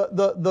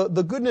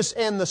the goodness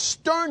and the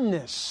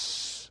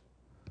sternness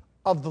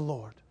of the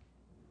Lord.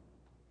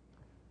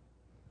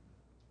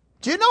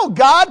 Do you know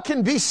God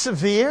can be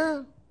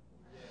severe?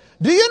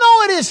 Do you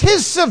know it is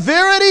His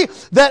severity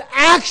that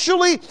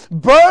actually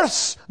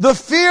births the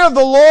fear of the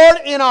Lord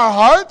in our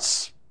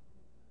hearts?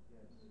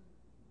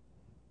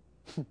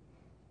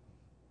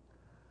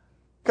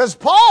 Because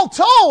Paul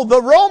told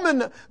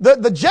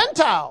the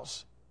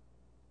Gentiles,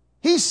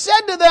 he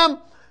said to them,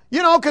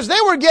 you know, because they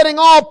were getting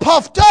all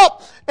puffed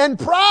up and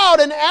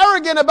proud and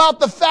arrogant about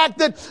the fact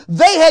that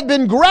they had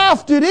been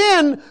grafted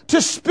in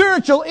to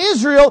spiritual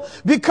Israel.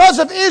 Because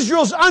of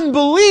Israel's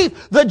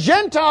unbelief, the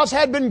Gentiles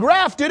had been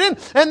grafted in,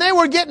 and they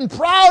were getting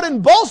proud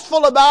and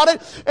boastful about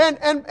it.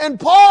 And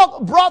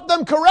Paul brought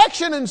them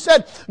correction and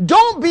said,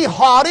 don't be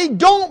haughty,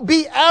 don't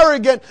be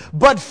arrogant,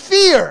 but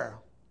fear.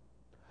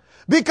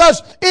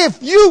 Because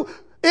if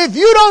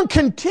you don't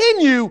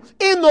continue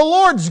in the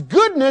Lord's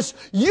goodness,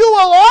 you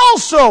will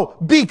also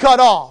be cut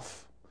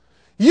off.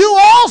 You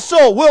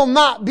also will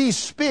not be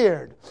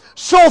spared.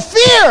 So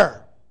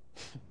fear.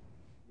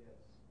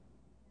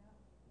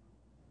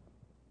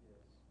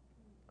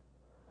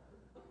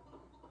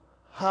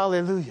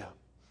 Hallelujah.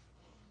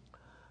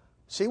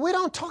 See, we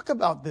don't talk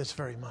about this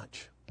very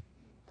much.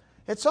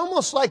 It's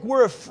almost like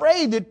we're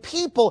afraid that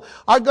people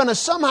are going to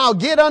somehow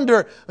get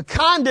under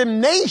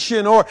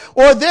condemnation or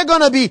they're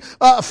going to be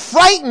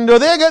frightened or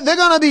they're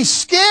going to be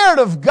scared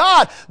of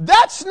God.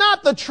 That's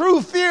not the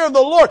true fear of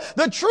the Lord.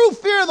 The true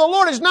fear of the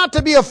Lord is not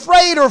to be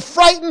afraid or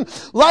frightened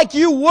like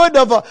you would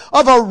of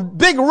a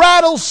big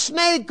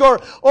rattlesnake or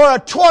a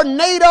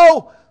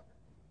tornado.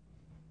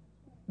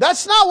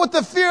 That's not what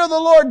the fear of the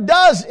Lord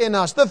does in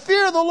us. The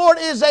fear of the Lord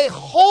is a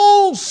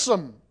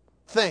wholesome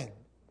thing.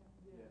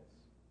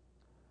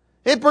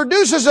 It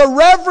produces a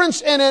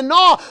reverence and an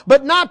awe,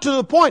 but not to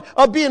the point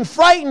of being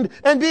frightened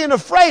and being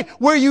afraid,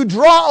 where you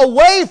draw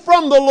away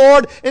from the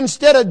Lord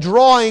instead of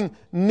drawing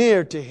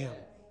near to Him.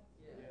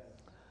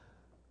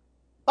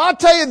 I'll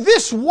tell you,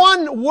 this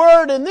one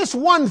word and this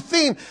one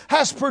theme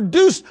has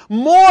produced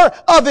more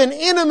of an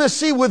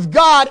intimacy with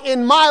God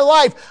in my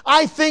life,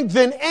 I think,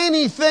 than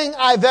anything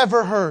I've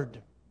ever heard.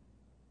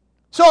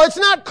 So it's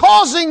not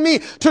causing me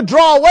to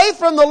draw away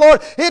from the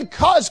Lord.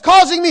 It's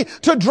causing me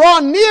to draw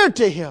near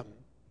to Him.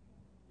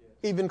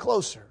 Even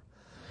closer.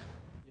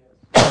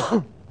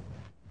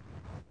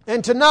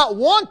 And to not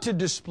want to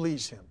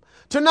displease Him.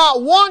 To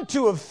not want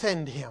to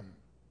offend Him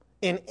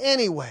in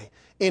any way.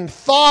 In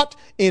thought,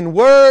 in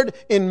word,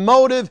 in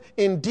motive,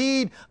 in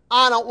deed.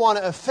 I don't want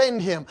to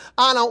offend Him.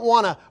 I don't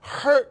want to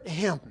hurt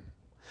Him.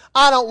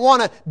 I don't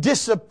want to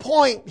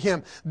disappoint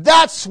Him.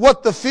 That's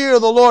what the fear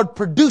of the Lord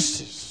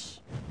produces.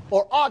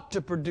 Or ought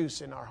to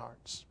produce in our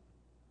hearts.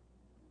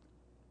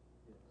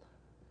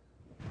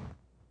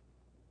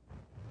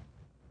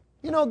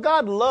 You know,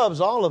 God loves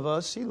all of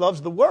us. He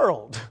loves the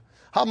world.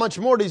 How much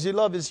more does He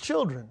love His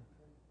children?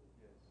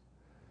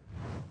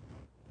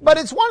 But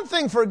it's one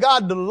thing for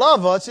God to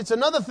love us. It's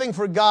another thing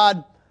for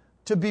God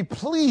to be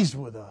pleased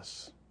with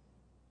us.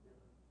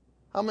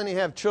 How many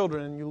have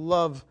children and you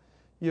love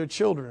your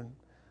children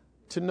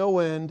to no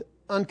end,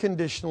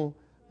 unconditional,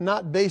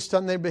 not based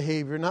on their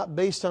behavior, not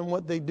based on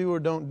what they do or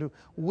don't do.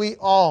 We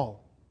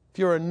all, if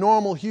you're a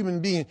normal human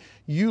being,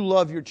 you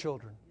love your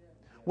children.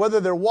 Whether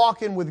they're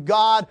walking with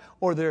God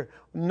or they're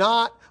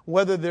not,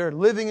 whether they're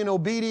living in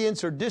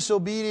obedience or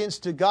disobedience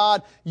to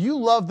God, you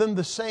love them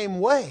the same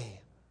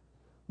way.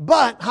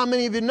 But how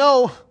many of you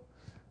know,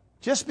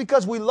 just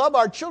because we love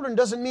our children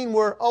doesn't mean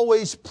we're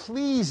always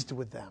pleased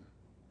with them.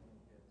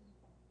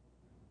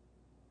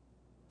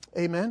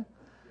 Amen?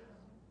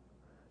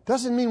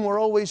 Doesn't mean we're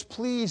always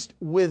pleased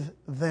with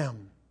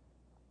them.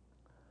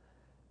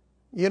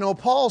 You know,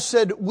 Paul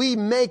said when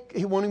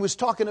he was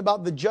talking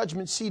about the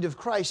judgment seat of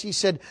Christ, he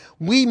said,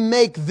 we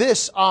make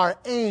this our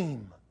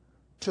aim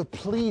to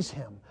please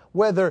Him.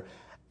 Whether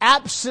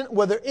absent,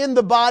 whether in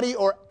the body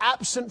or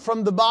absent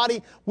from the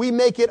body, we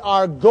make it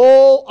our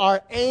goal,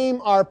 our aim,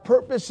 our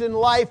purpose in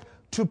life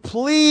to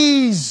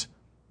please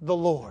the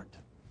Lord.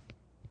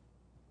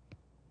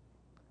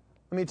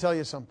 Let me tell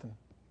you something.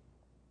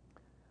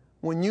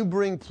 When you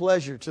bring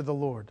pleasure to the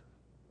Lord,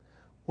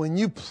 when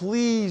you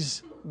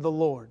please the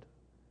Lord,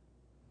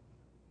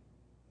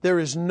 there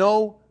is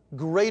no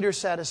greater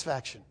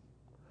satisfaction,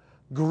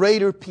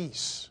 greater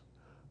peace,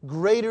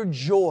 greater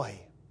joy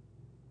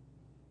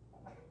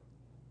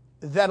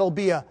that'll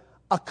be a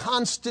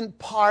constant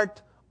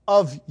part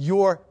of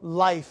your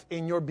life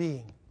in your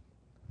being.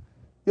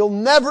 You'll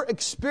never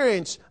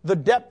experience the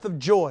depth of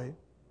joy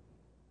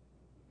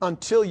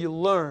until you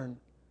learn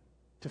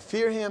to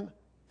fear Him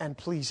and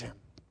please Him.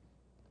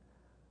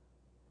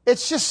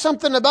 It's just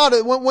something about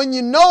it.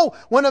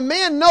 When a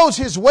man knows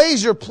his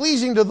ways are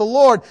pleasing to the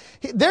Lord,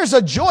 there's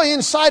a joy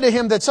inside of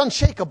him that's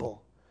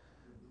unshakable.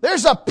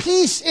 There's a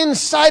peace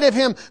inside of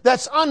him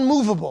that's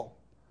unmovable.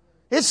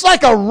 It's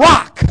like a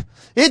rock.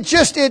 It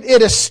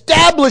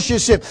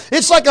establishes him.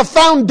 It's like a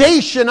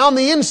foundation on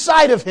the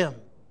inside of him.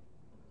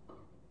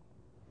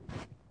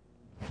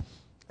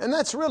 And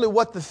that's really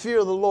what the fear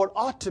of the Lord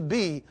ought to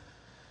be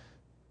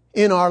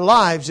in our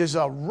lives, is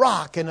a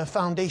rock and a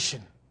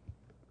foundation.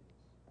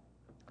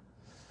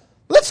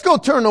 Let's go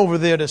turn over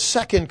there to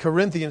 2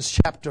 Corinthians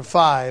chapter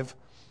 5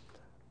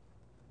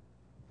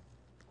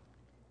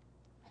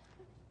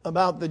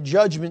 about the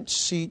judgment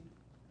seat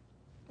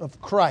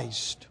of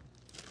Christ.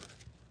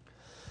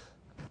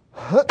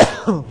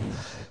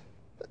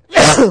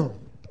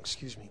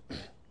 Excuse me.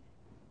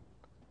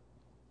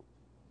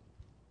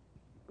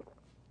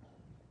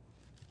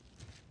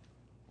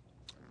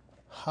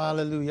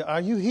 Hallelujah.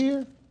 Are you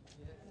here?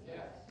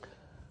 Yes.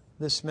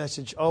 This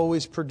message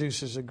always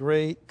produces a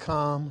great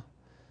calm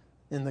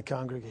in the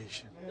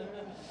congregation.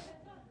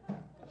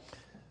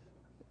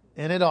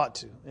 And it ought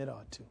to. It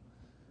ought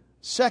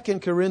to. 2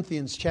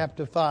 Corinthians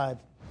chapter 5,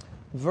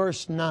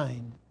 verse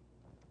 9.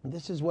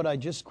 This is what I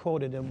just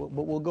quoted, but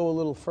we'll go a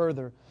little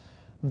further.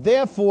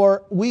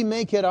 Therefore, we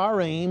make it our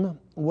aim,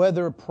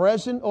 whether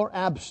present or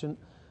absent,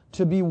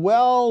 to be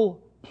well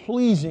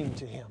pleasing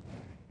to Him.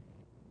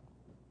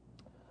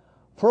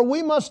 For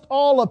we must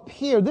all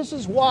appear. This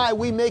is why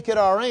we make it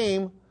our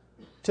aim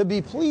to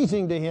be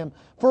pleasing to Him.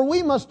 For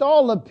we must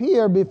all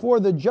appear before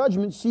the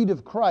judgment seat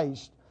of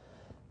Christ,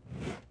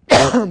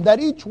 that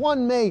each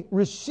one may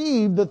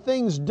receive the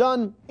things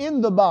done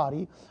in the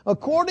body,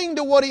 according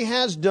to what he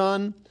has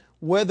done,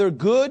 whether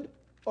good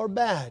or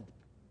bad.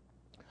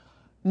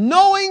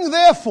 Knowing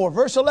therefore,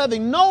 verse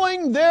 11,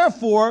 knowing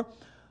therefore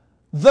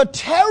the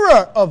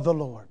terror of the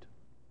Lord.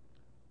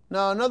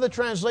 Now another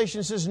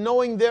translation says,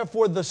 knowing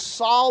therefore the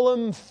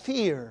solemn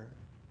fear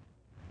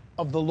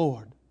of the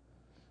Lord,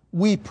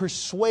 we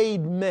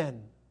persuade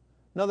men.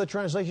 Another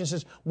translation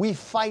says, we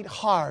fight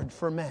hard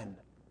for men.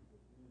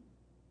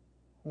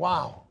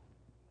 Wow.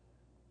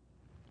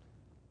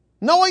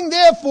 Knowing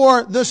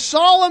therefore the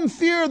solemn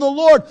fear of the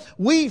Lord,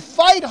 we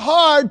fight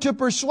hard to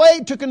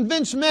persuade, to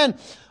convince men,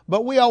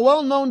 but we are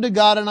well known to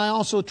God, and I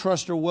also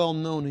trust are well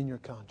known in your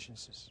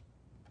consciences.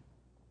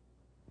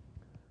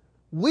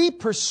 We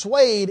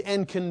persuade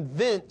and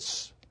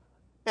convince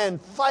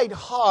and fight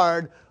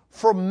hard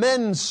for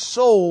men's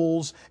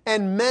souls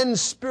and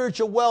men's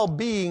spiritual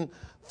well-being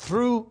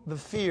through the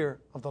fear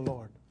of the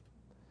Lord.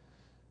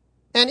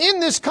 And in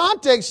this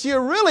context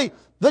here, really,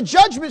 the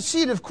judgment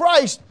seat of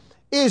Christ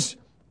is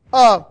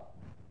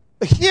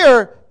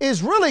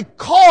really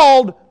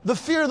called the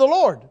fear of the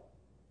Lord.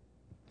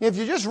 If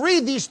you just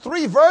read these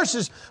 3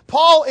 verses,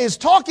 Paul is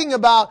talking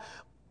about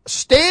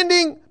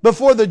standing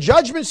before the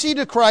judgment seat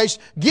of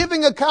Christ,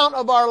 giving account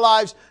of our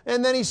lives,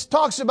 and then he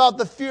talks about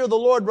the fear of the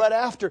Lord right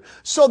after.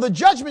 So the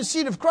judgment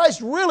seat of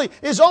Christ really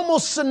is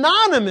almost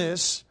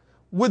synonymous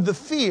with the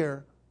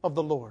fear of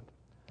the Lord.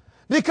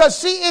 Because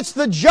see, it's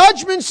the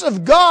judgments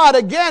of God,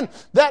 again,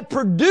 that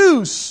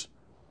produce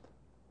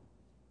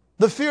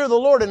the fear of the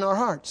Lord in our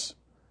hearts.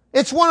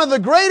 It's one of the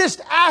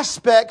greatest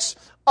aspects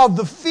of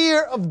the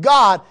fear of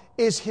God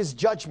is His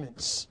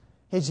judgments,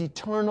 His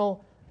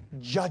eternal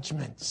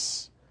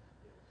judgments.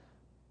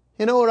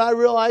 You know what I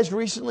realized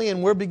recently,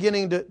 and we're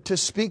beginning to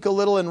speak a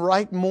little and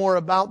write more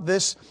about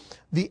this,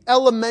 the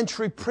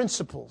elementary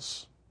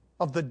principles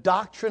of the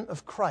doctrine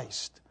of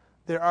Christ.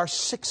 There are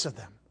 6 of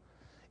them.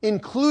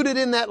 Included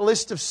in that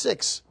list of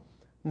 6,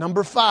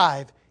 number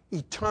 5,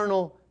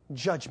 eternal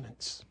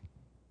judgments.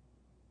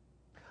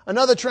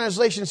 Another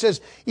translation says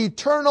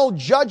eternal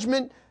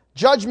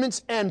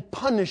judgments and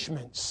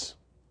punishments.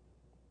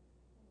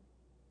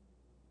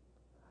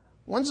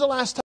 When's the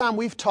last time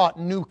we've taught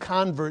new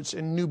converts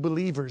and new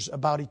believers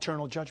about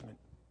eternal judgment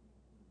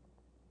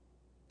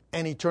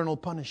and eternal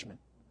punishment?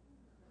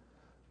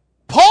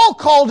 Paul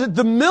called it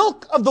the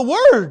milk of the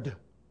Word.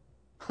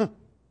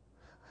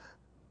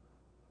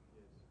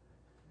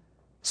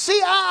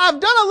 See, I've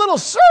done a little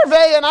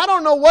survey, and I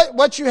don't know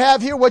what you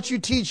have here, what you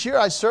teach here.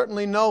 I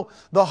certainly know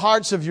the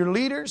hearts of your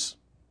leaders,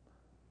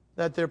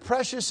 that they're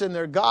precious and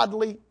they're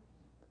godly,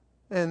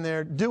 and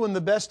they're doing the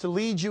best to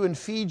lead you and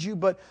feed you.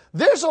 But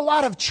there's a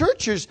lot of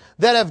churches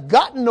that have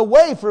gotten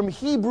away from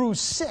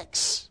Hebrews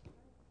 6.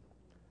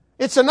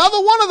 It's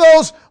another one of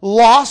those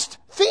lost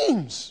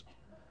themes.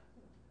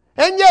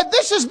 And yet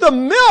this is the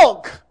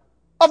milk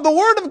of the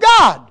Word of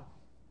God.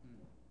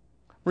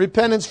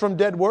 Repentance from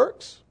dead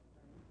works.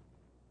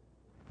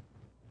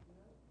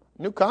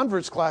 New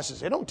converts classes,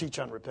 they don't teach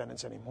on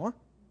repentance anymore.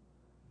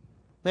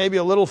 Maybe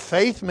a little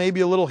faith,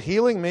 maybe a little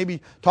healing,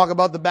 maybe talk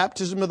about the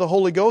baptism of the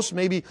Holy Ghost,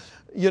 maybe,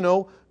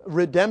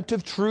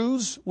 redemptive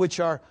truths, which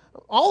are,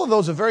 all of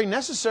those are very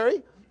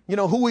necessary.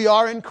 Who we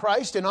are in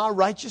Christ and our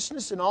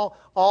righteousness and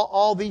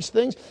all these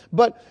things.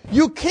 But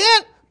you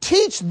can't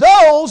teach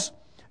those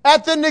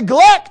at the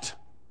neglect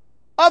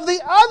of the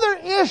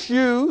other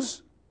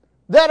issues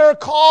that are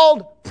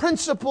called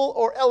principal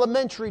or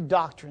elementary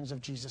doctrines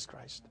of Jesus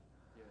Christ.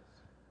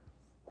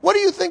 What do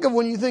you think of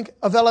when you think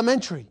of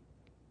elementary?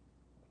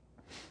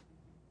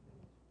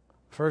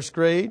 First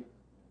grade,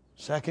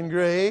 second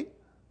grade,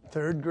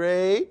 third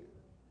grade.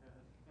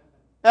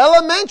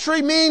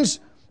 Elementary means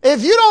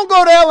if you don't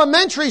go to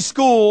elementary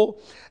school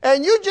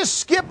and you just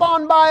skip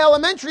on by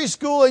elementary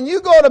school and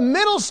you go to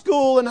middle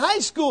school and high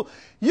school,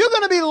 you're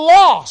going to be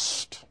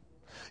lost.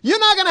 You're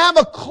not going to have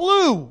a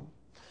clue.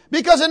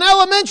 Because in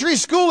elementary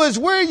school is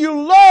where you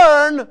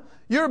learn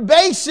your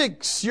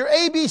basics, your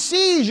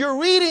ABCs,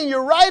 your reading,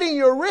 your writing,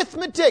 your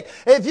arithmetic.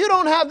 If you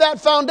don't have that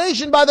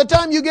foundation, by the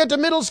time you get to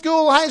middle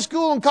school, high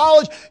school, and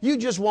college, you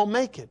just won't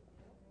make it.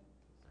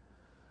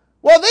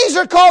 Well, these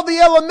are called the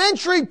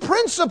elementary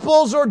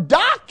principles or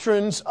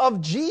doctrines of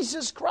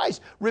Jesus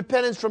Christ.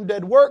 Repentance from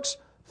dead works,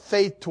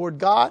 faith toward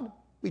God.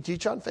 We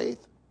teach on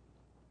faith.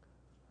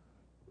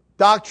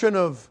 Doctrine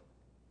of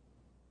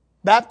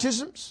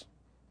baptisms.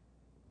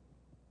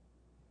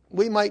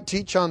 We might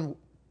teach on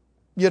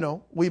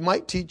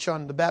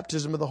the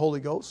baptism of the Holy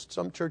Ghost.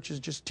 Some churches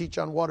just teach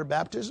on water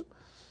baptism.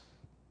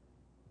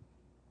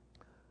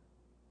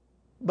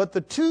 But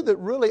the 2 that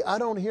really I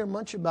don't hear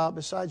much about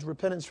besides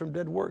repentance from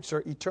dead works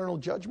are eternal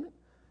judgment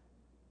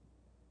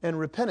and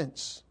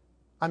repentance.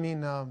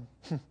 Not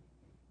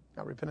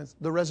repentance,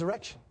 the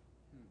resurrection.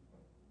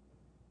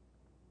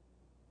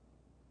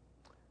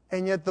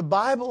 And yet the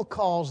Bible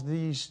calls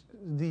these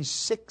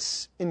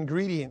 6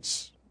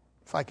 ingredients,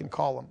 if I can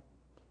call them,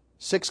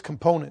 6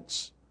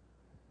 components,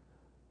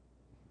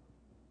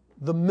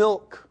 the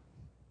milk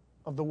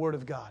of the Word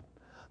of God.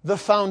 The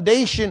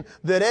foundation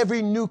that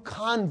every new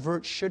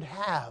convert should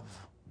have.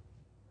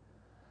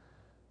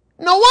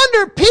 No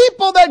wonder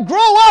people that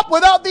grow up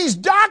without these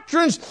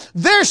doctrines,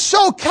 they're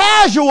so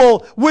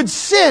casual with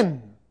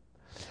sin.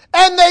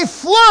 And they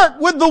flirt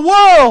with the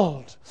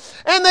world.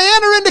 And they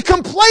enter into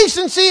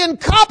complacency and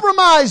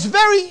compromise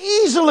very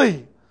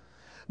easily.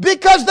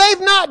 Because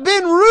they've not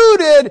been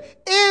rooted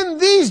in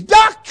these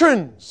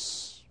doctrines.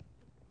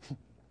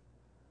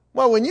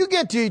 Well, when you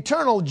get to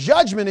eternal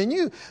judgment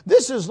and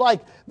this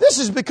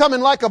is becoming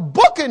like a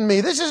book in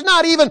me. This is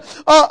not even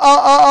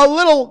a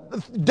little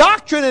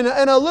doctrine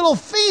and a little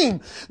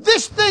theme.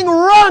 This thing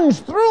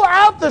runs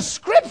throughout the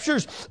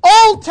Scriptures,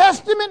 Old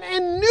Testament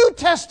and New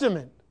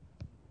Testament.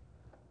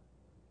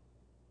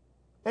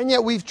 And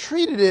yet we've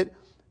treated it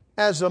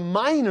as a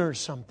minor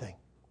something,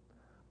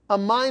 a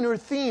minor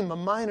theme, a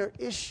minor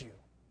issue.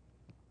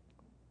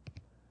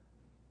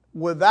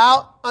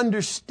 without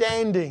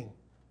understanding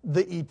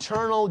the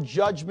eternal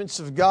judgments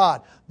of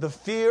God, the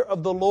fear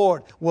of the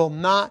Lord will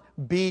not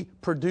be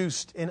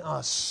produced in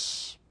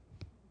us.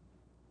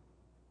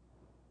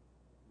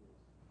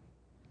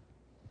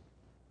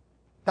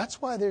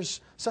 That's why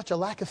there's such a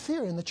lack of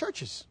fear in the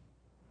churches.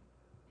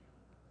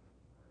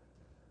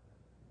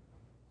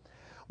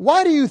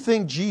 Why do you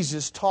think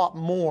Jesus taught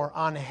more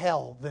on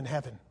hell than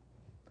heaven?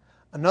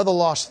 Another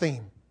lost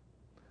theme.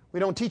 We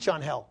don't teach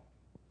on hell.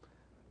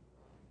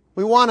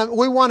 We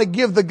want to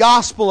give the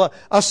gospel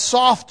a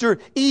softer,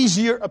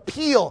 easier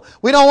appeal.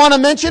 We don't want to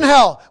mention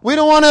hell. We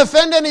don't want to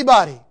offend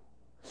anybody.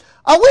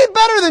 Are we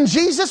better than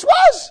Jesus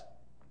was?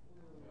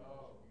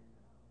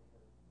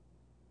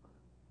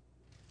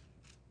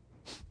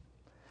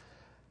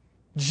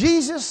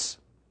 Jesus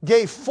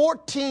gave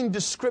 14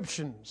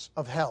 descriptions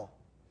of hell,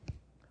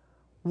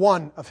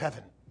 1 of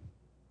heaven.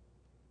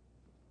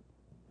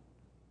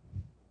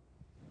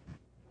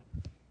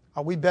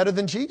 Are we better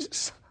than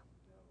Jesus?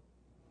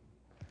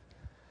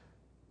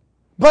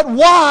 But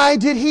why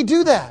did He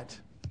do that?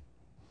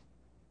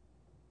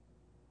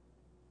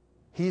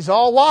 He's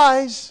all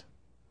wise.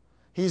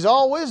 He's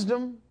all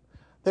wisdom.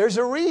 There's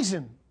a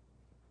reason.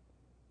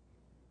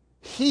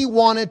 He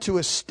wanted to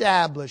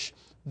establish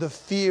the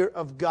fear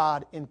of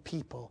God in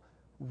people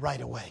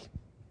right away.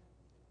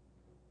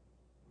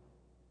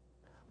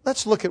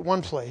 Let's look at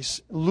one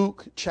place,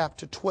 Luke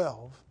chapter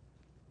 12.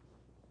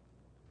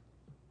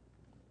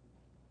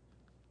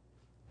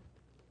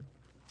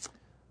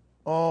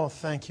 Oh,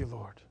 thank you,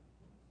 Lord.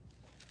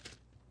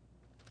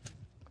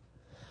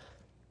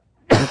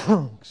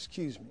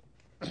 Excuse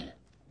me.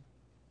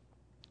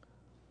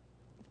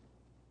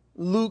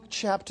 Luke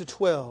chapter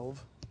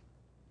 12.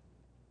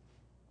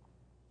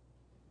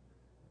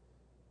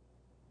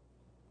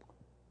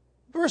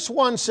 Verse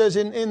 1 says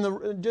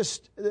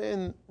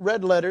in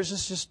red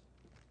letters,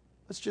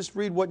 let's just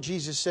read what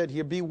Jesus said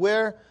here.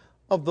 Beware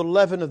of the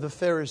leaven of the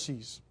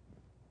Pharisees,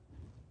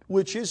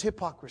 which is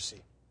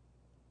hypocrisy.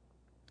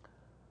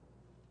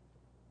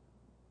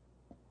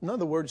 In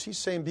other words, He's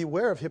saying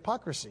beware of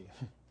hypocrisy.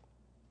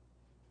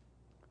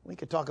 We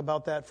could talk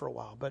about that for a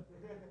while, but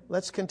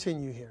let's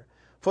continue here.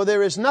 For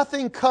there is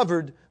nothing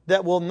covered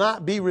that will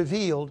not be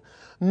revealed,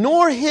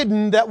 nor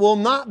hidden that will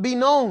not be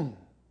known.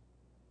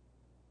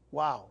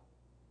 Wow.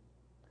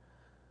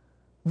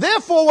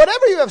 Therefore,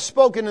 whatever you have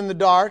spoken in the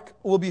dark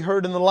will be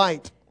heard in the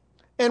light,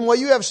 and what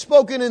you have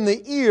spoken in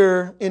the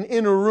ear in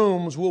inner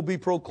rooms will be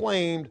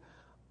proclaimed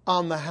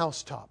on the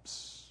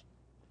housetops.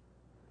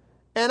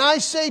 And I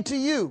say to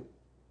you,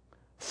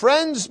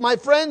 friends, my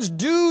friends,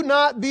 do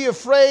not be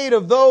afraid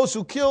of those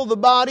who kill the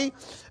body.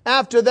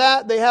 After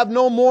that, they have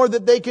no more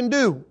that they can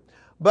do.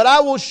 But I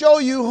will show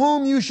you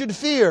whom you should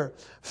fear.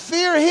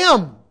 Fear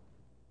him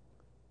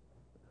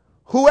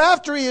who,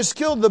 after he has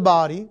killed the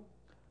body,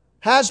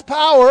 has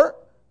power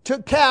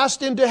to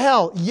cast into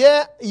hell.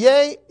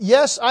 Yea,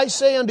 yes, I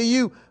say unto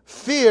you,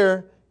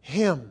 fear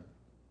him.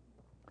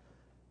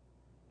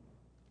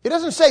 He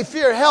doesn't say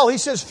fear hell. He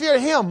says fear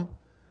him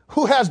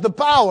who has the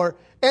power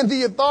and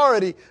the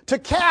authority to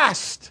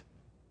cast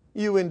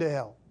you into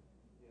hell.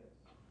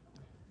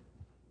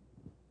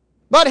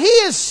 But He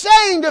is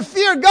saying to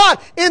fear God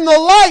in the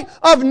light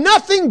of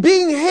nothing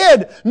being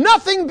hid,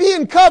 nothing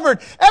being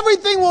covered.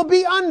 Everything will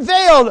be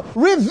unveiled,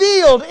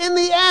 revealed in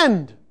the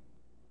end.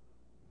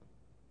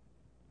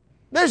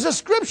 There's a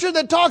scripture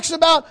that talks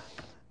about,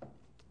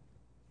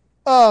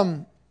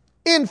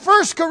 in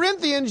 1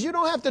 Corinthians, you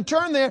don't have to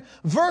turn there,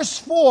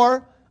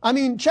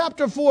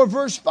 chapter 4,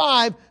 verse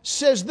 5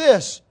 says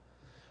this.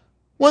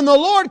 When the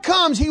Lord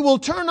comes, He will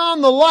turn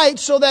on the light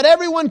so that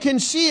everyone can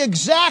see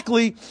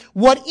exactly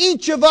what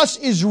each of us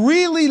is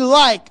really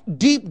like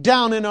deep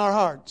down in our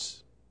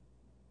hearts.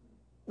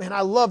 Man,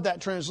 I love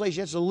that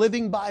translation. It's a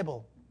living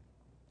Bible.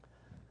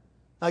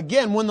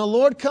 Again, when the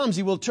Lord comes,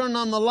 He will turn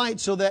on the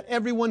light so that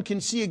everyone can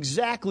see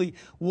exactly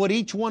what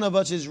each one of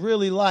us is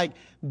really like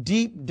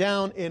deep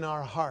down in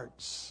our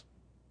hearts.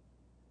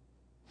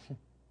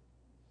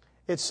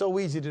 It's so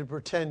easy to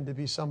pretend to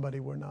be somebody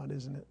we're not,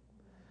 isn't it?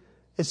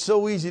 It's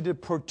so easy to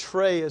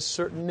portray a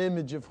certain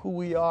image of who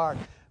we are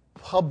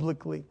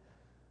publicly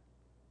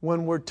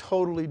when we're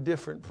totally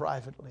different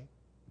privately.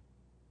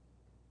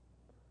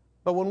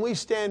 But when we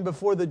stand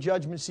before the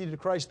judgment seat of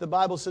Christ, the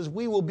Bible says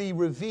we will be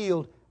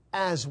revealed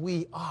as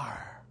we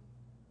are.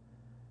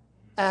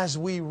 As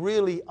we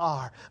really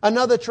are.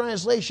 Another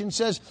translation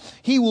says,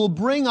 He will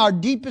bring our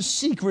deepest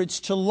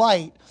secrets to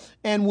light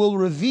and will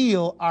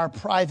reveal our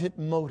private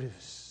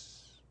motives.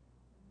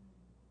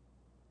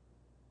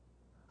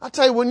 I'll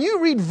tell you, when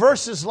you read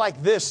verses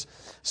like this,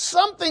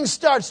 something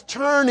starts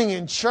turning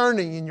and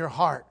churning in your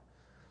heart.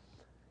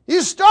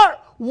 You start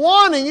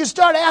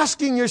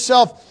asking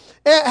yourself,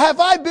 have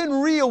I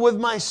been real with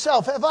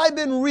myself? Have I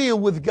been real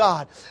with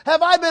God?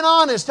 Have I been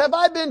honest? Have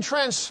I been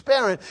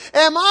transparent?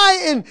 Am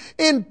I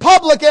in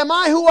public? Am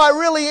I who I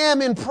really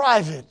am in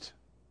private?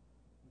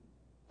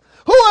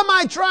 Who am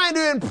I trying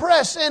to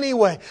impress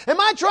anyway? Am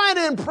I trying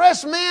to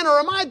impress man or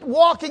am I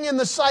walking in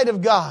the sight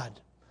of God?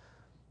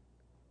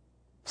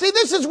 See,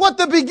 this is what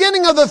the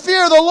beginning of the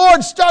fear of the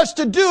Lord starts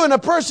to do in a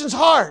person's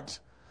heart.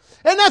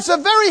 And that's a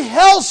very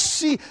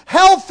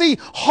healthy,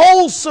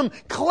 wholesome,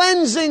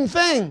 cleansing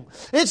thing.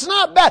 It's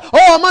not bad.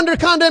 Oh, I'm under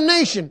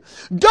condemnation.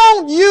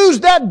 Don't use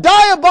that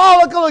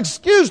diabolical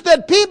excuse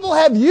that people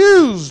have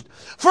used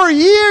for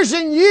years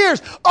and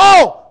years.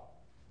 Oh,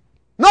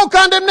 no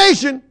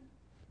condemnation.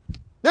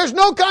 There's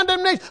no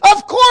condemnation.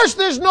 Of course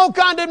there's no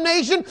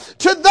condemnation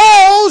to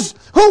those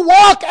who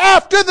walk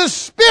after the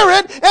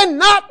Spirit and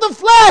not the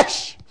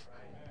flesh.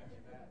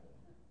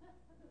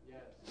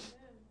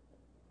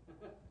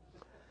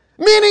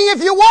 Meaning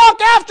if you walk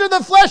after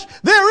the flesh,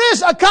 there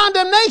is a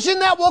condemnation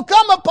that will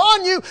come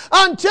upon you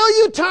until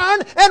you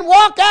turn and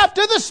walk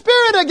after the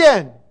Spirit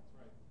again.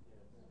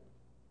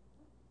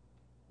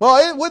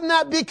 Well, wouldn't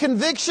that be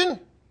conviction?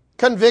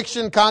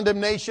 Conviction,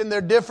 condemnation, they're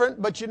different.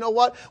 But you know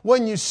what?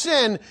 When you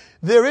sin,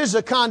 there is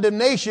a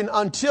condemnation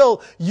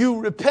until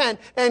you repent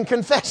and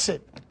confess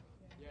it.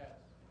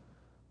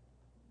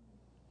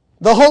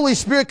 The Holy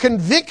Spirit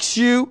convicts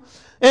you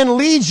and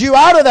leads you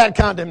out of that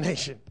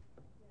condemnation.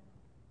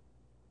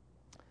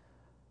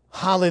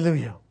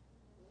 Hallelujah.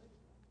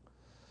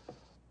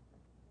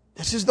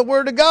 This is the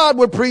Word of God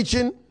we're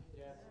preaching.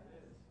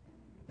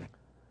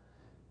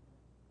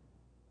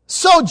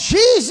 So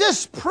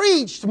Jesus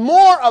preached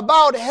more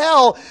about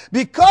hell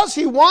because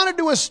He wanted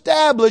to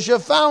establish a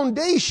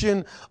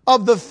foundation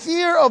of the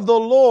fear of the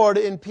Lord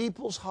in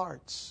people's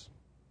hearts.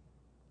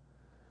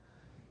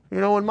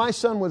 You know, when my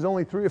son was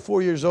only 3 or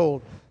 4 years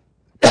old,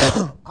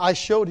 I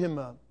showed him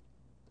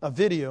a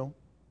video.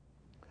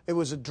 It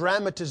was a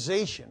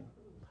dramatization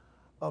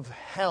of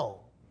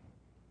hell.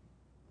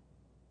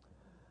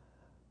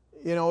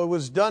 You know, it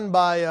was done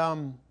by,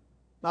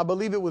 I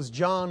believe it was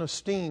John of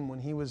Steam when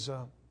he was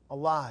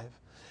alive.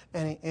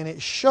 And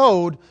it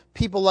showed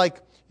people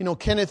like, you know,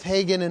 Kenneth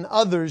Hagin and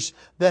others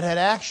that had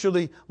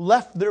actually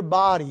left their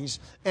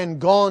bodies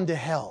and gone to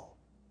hell.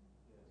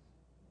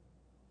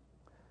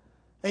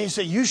 And you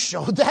say, you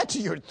showed that to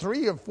your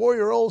 3 or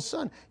 4-year-old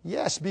son?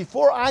 Yes,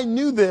 before I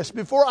knew this,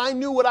 before I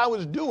knew what I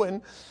was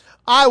doing,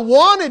 I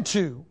wanted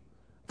to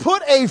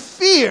put a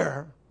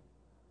fear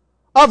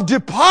of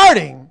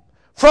departing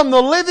from the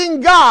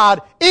living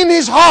God in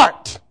his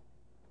heart.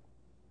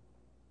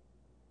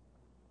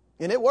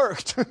 And it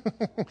worked.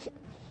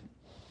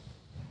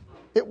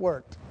 It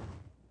worked.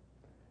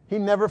 He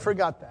never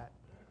forgot that.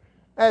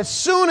 As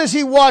soon as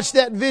he watched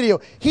that video,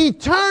 he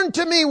turned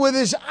to me with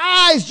his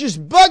eyes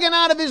just bugging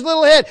out of his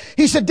little head.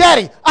 He said,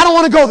 Daddy, I don't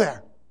want to go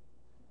there.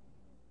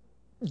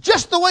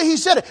 Just the way he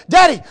said it.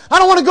 Daddy, I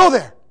don't want to go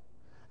there.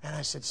 And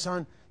I said,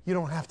 son, you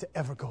don't have to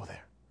ever go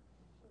there.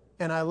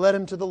 And I led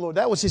him to the Lord.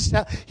 That was his.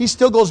 He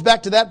still goes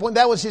back to that point.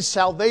 That was his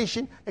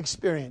salvation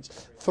experience.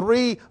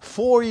 3,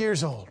 4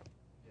 years old.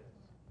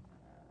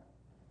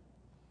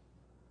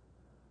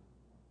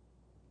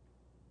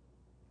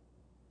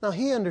 Now,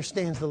 he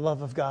understands the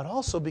love of God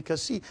also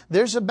because, see,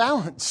 there's a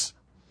balance.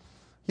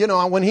 You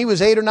know, when he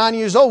was 8 or 9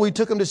 years old, we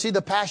took him to see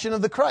the Passion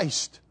of the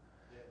Christ.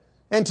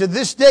 And to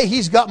this day,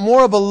 he's got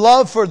more of a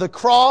love for the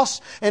cross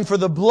and for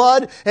the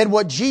blood and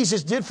what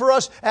Jesus did for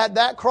us at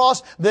that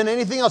cross than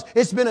anything else.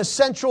 It's been a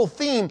central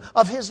theme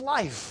of his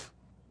life.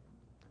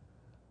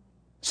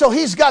 So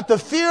he's got the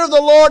fear of the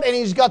Lord and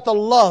he's got the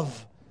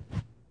love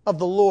of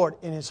the Lord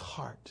in his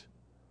heart.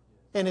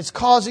 And it's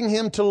causing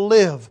him to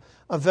live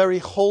a very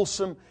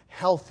wholesome,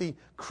 healthy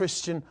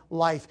Christian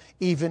life,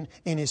 even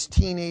in his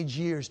teenage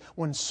years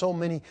when so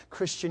many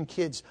Christian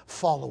kids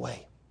fall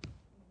away.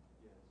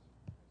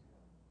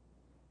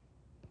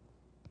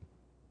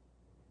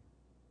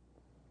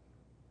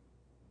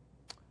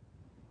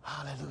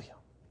 Hallelujah.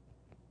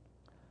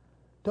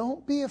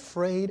 Don't be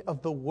afraid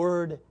of the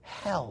word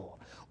hell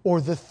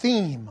or the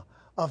theme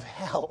of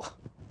hell.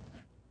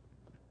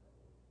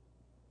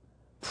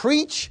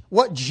 Preach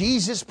what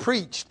Jesus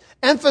preached.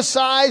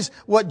 Emphasize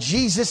what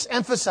Jesus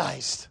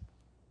emphasized.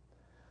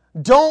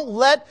 Don't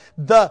let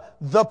the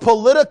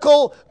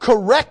political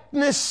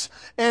correctness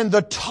and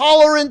the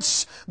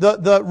tolerance,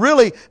 the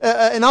really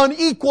an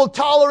unequal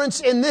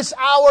tolerance in this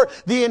hour,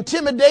 the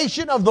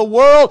intimidation of the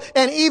world,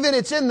 and even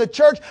it's in the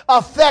church,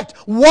 affect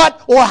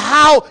what or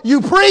how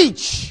you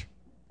preach.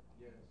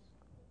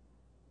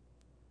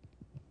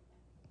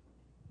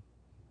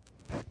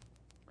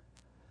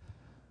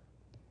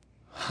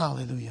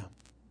 Hallelujah.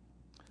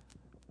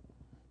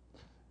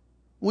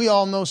 We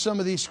all know some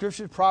of these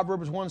scriptures.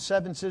 Proverbs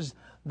 1:7 says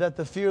that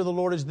the fear of the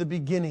Lord is the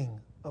beginning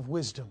of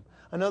wisdom.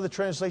 Another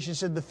translation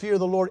said the fear of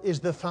the Lord is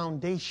the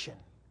foundation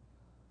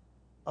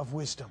of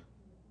wisdom.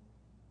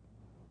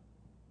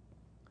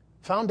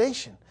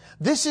 Foundation.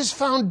 This is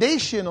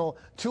foundational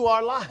to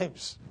our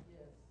lives.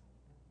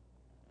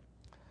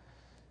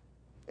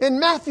 In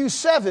Matthew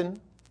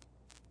 7,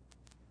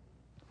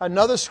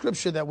 another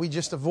scripture that we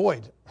just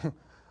avoid.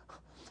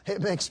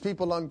 It makes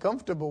people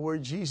uncomfortable where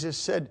Jesus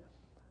said,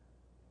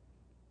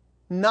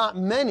 not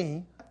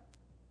many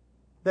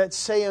that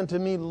say unto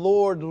me,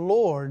 Lord,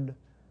 Lord,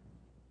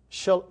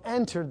 shall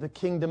enter the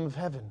kingdom of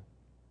heaven,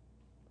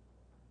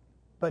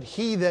 but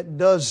he that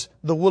does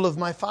the will of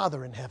my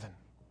Father in heaven.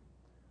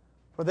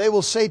 For they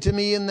will say to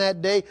me in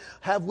that day,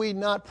 have we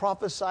not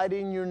prophesied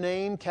in your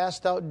name,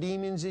 cast out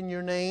demons in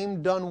your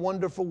name, done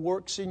wonderful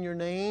works in your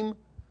name?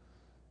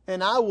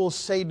 And I will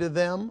say to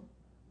them,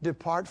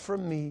 depart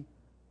from me,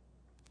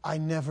 I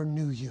never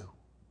knew you.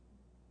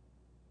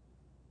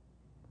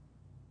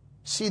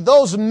 See,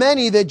 those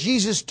many that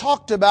Jesus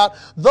talked about,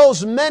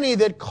 those many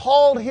that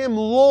called Him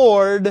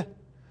Lord.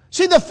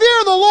 See, the fear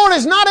of the Lord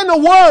is not in a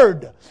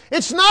word.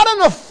 It's not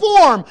in a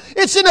form.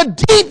 It's in a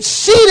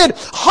deep-seated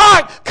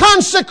heart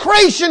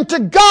consecration to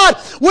God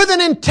with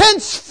an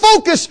intense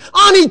focus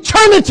on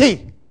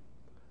eternity.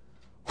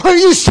 Where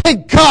you say,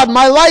 God,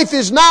 my life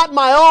is not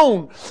my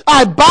own.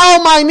 I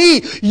bow my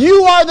knee.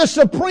 You are the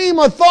supreme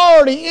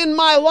authority in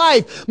my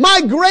life.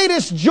 My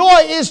greatest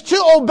joy is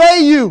to obey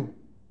you.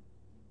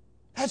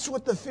 That's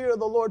what the fear of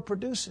the Lord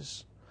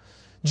produces.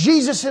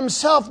 Jesus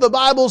Himself, the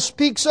Bible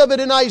speaks of it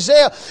in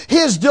Isaiah.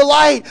 His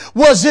delight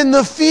was in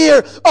the fear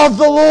of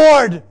the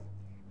Lord.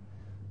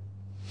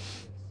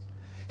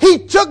 He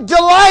took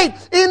delight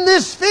in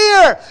this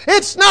fear.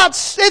 It's not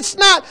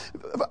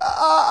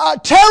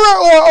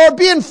terror or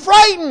being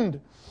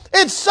frightened.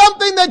 It's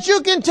something that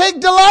you can take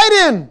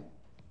delight in.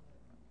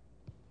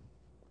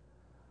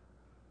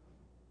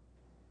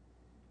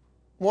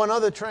 One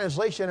other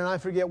translation, and I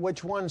forget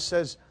which one,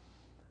 says,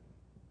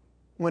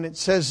 when it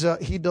says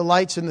He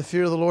delights in the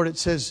fear of the Lord, it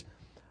says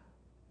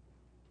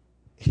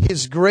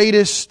His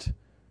greatest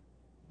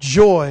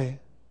joy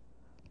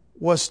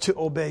was to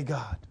obey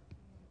God.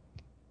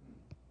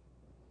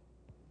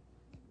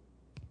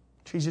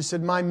 Jesus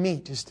said, my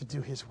meat is to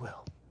do His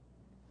will,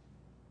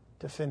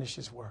 to finish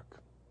His work.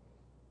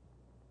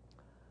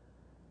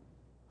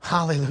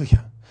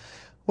 Hallelujah.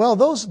 Well,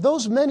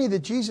 those many that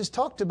Jesus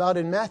talked about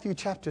in Matthew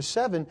chapter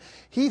 7,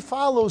 He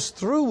follows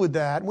through with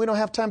that. We don't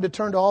have time to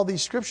turn to all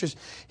these scriptures.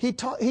 He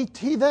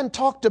then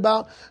talked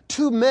about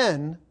two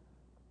men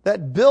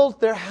that built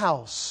their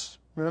house.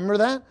 Remember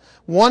that?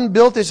 One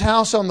built his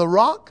house on the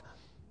rock,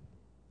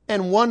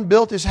 and one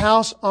built his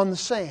house on the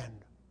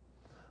sand.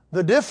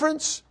 The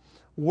difference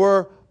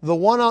were the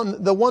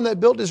one that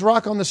built his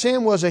rock on the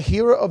sand was a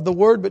hearer of the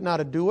word, but not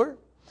a doer.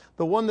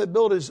 The one that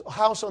built his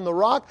house on the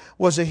rock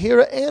was a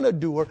hearer and a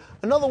doer.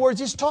 In other words,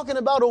 he's talking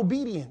about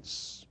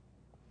obedience.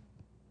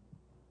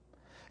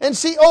 And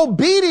see,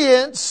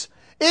 obedience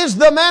is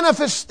the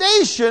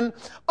manifestation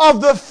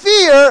of the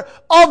fear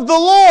of the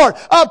Lord.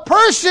 A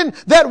person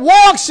that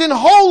walks in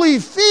holy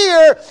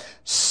fear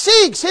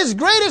seeks, his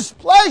greatest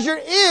pleasure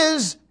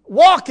is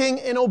walking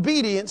in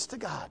obedience to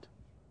God.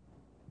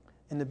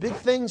 In the big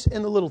things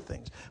and the little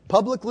things.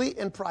 Publicly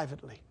and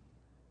privately.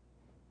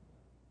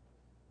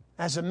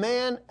 As a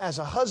man, as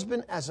a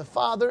husband, as a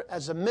father,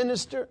 as a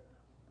minister,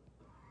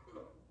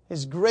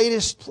 his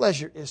greatest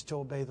pleasure is to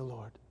obey the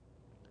Lord.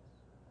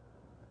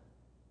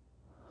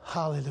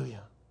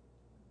 Hallelujah.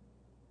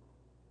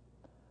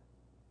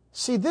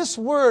 See, this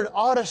word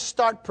ought to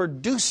start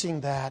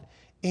producing that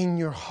in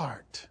your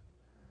heart.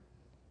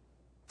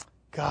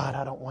 God,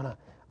 I don't want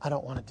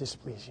to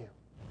displease you.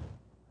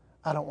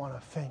 I don't want to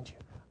offend you.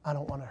 I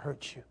don't want to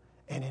hurt you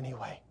in any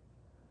way.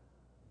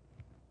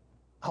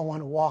 I want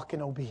to walk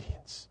in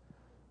obedience.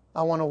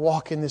 I want to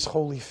walk in this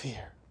holy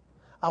fear.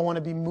 I want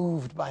to be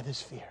moved by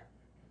this fear.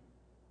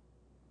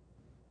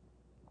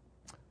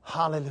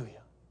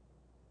 Hallelujah.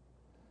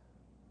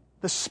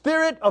 The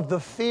spirit of the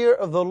fear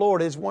of the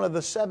Lord is one of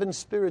the 7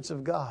 spirits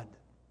of God.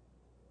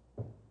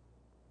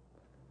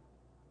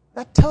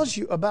 That tells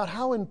you about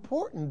how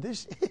important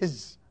this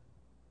is.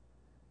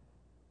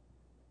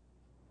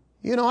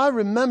 You know, I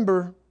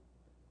remember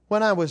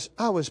when I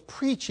was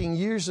preaching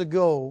years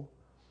ago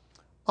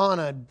on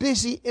a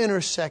busy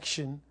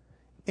intersection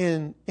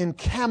in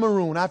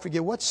Cameroon. I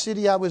forget what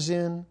city I was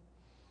in.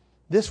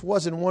 This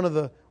wasn't one of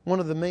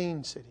the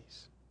main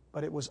cities,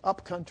 but it was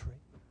up country.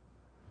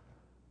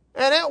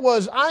 And it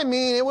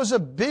was a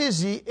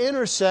busy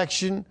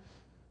intersection.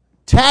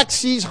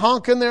 Taxis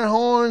honking their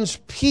horns,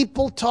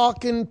 people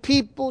talking,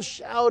 people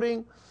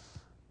shouting.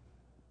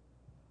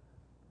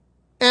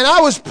 And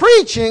I was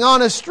preaching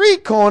on a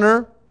street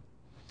corner.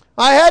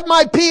 I had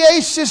my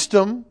PA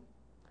system.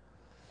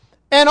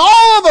 And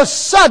all of a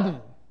sudden,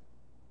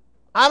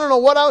 I don't know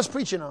what I was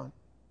preaching on.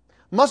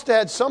 Must have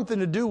had something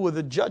to do with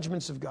the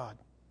judgments of God.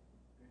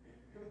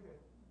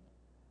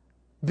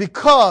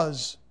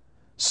 Because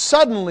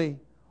suddenly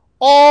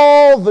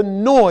all the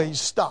noise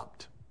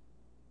stopped.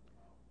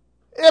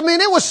 I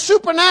mean, it was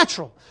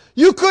supernatural.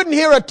 You couldn't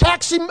hear a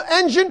taxi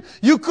engine.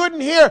 You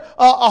couldn't hear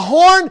a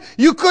horn.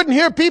 You couldn't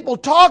hear people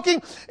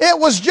talking. It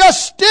was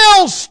just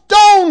still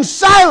stone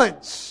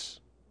silence.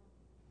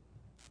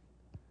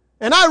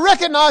 And I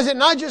recognized it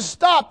and I just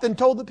stopped and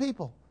told the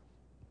people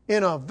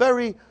in a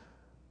very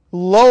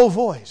low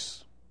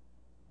voice,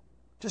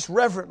 just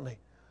reverently,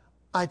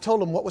 I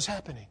told them what was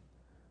happening,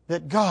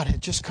 that God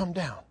had just come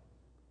down.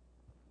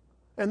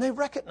 And they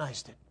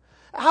recognized it.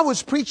 I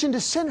was preaching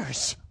to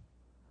sinners.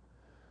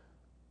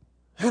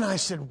 And I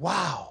said,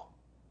 wow.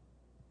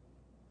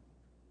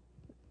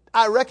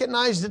 I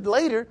recognized it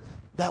later.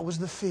 That was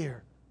the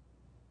fear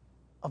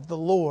of the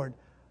Lord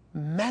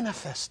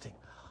manifesting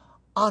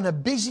on a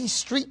busy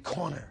street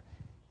corner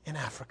in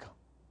Africa.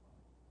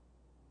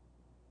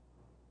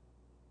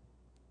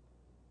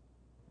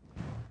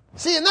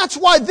 See, and that's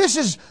why this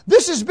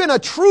has been a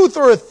truth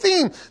or a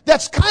theme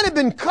that's kind of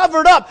been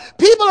covered up.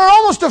 People are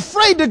almost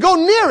afraid to go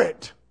near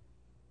it.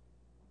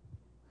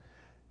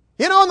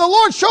 You know, and the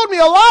Lord showed me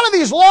a lot of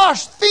these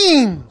lost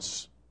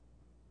themes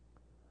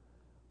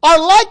are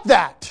like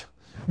that.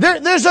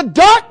 There's a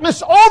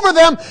darkness over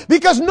them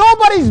because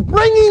nobody's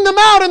bringing them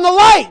out in the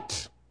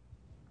light.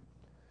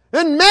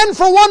 And men,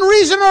 for one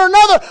reason or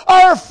another,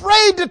 are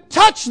afraid to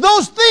touch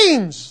those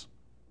themes.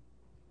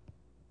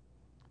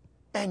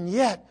 And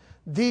yet,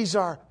 these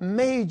are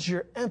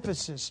major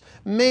emphasis,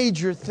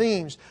 major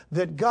themes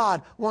that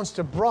God wants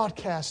to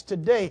broadcast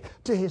today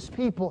to His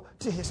people,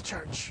 to His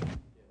church.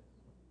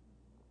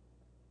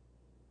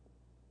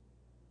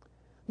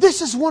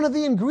 This is one of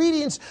the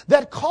ingredients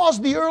that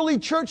caused the early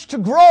church to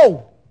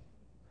grow.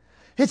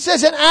 It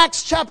says in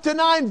Acts chapter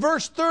 9,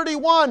 verse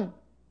 31.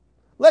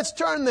 Let's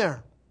turn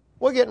there.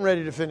 We're getting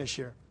ready to finish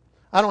here.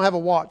 I don't have a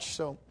watch,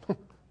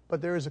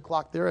 but there is a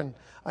clock there, and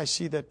I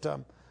see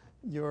that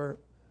your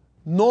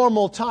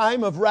normal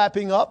time of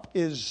wrapping up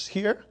is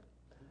here.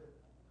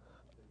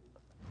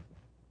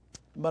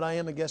 But I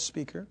am a guest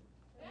speaker.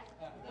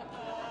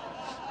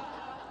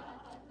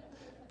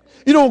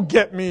 You don't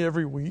get me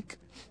every week.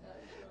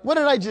 What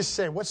did I just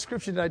say? What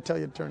scripture did I tell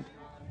you to turn to?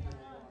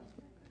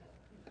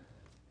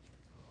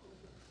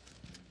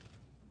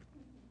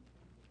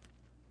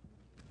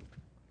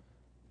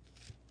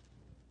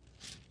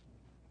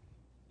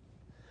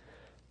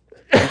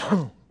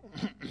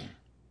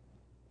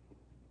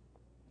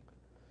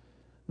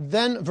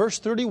 Then, verse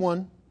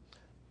 31,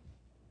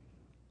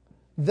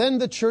 then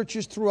the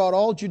churches throughout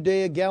all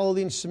Judea,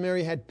 Galilee, and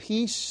Samaria had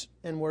peace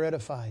and were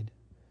edified.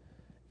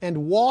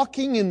 And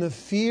walking in the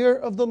fear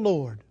of the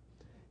Lord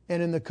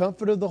and in the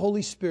comfort of the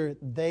Holy Spirit,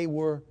 they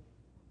were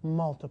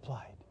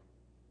multiplied.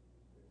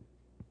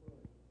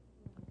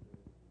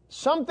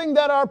 Something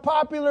that our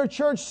popular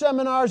church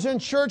seminars and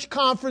church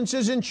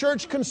conferences and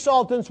church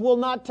consultants will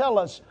not tell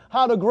us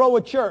how to grow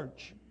a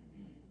church.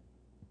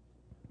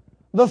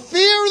 The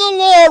fear of the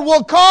Lord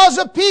will cause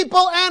a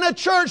people and a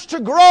church to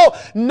grow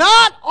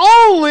not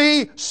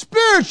only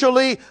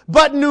spiritually,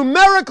 but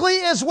numerically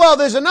as well.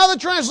 There's another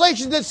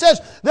translation that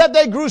says that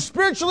they grew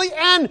spiritually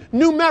and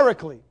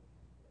numerically.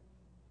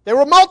 They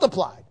were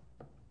multiplied.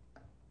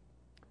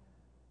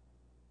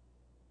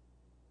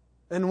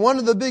 And one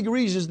of the big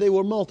reasons they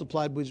were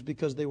multiplied was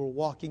because they were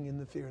walking in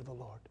the fear of the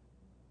Lord.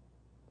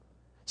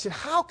 I said,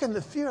 how can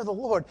the fear of the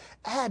Lord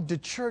add to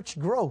church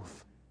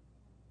growth?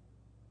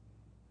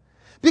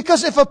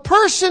 Because if a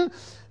person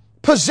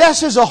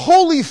possesses a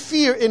holy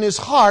fear in his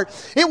heart,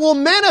 it will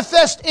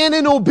manifest in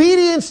an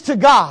obedience to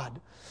God.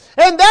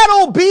 And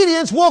that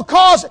obedience will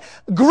cause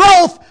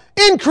growth,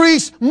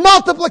 increase,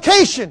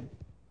 multiplication.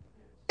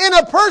 In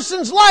a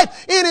person's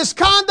life, in his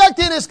conduct,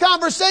 in his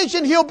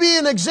conversation, he'll be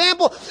an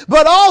example,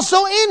 but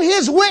also in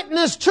his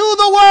witness to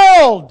the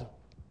world.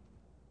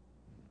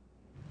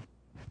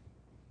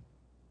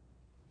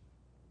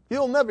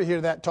 You'll never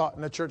hear that taught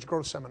in a church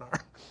growth seminar.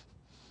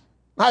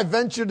 I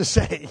venture to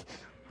say,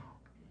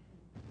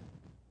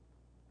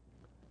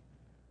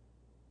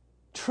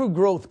 true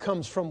growth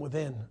comes from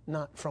within,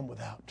 not from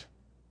without.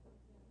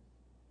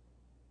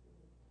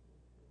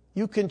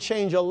 You can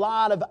change a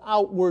lot of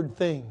outward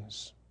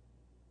things,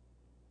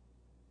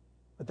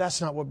 but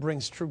that's not what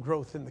brings true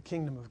growth in the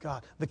kingdom of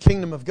God. The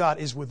kingdom of God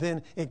is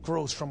within. It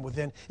grows from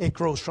within. It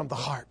grows from the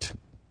heart.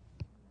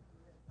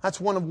 That's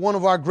one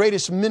of our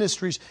greatest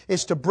ministries,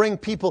 is to bring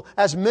people,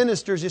 as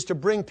ministers, is to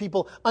bring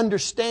people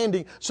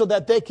understanding so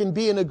that they can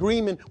be in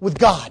agreement with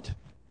God.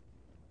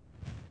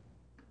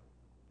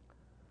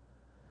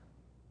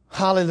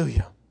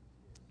 Hallelujah.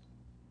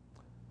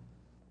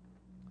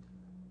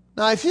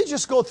 Now, if you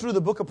just go through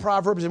the book of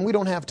Proverbs, and we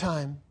don't have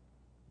time,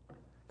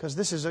 because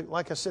this is,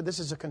 like I said, this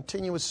is a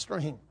continuous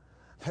stream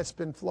that's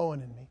been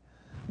flowing in me.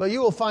 But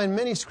you will find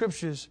many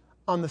scriptures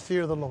on the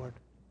fear of the Lord.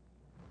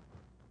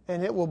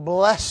 And it will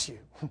bless you.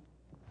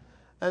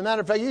 As a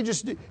matter of fact, you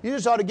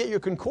just ought to get your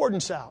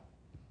concordance out.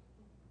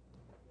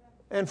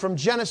 And from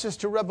Genesis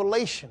to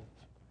Revelation,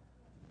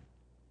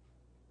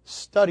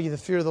 study the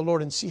fear of the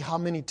Lord and see how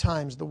many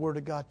times the Word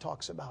of God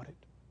talks about it.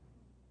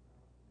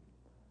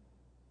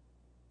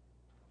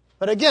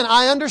 But again,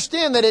 I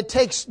understand that it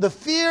takes the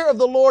fear of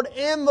the Lord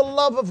and the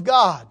love of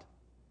God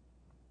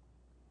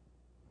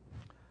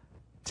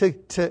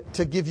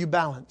to give you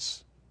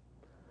balance.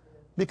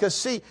 Because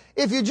see,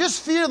 if you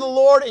just fear the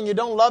Lord and you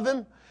don't love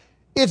Him,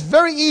 it's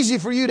very easy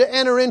for you to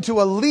enter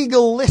into a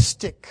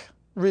legalistic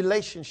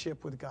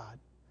relationship with God.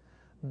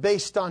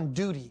 Based on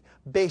duty,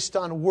 based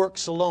on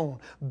works alone,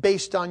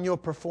 based on your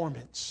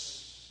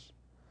performance.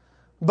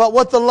 But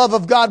what the love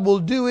of God will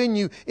do in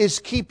you is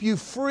keep you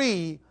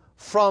free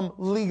from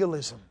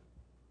legalism.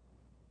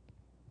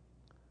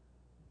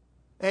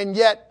 And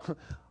yet,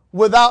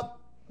 with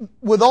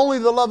only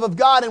the love of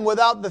God and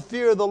without the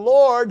fear of the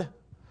Lord,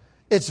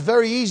 it's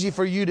very easy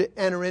for you to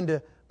enter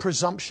into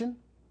presumption.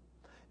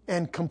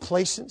 and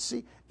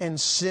complacency and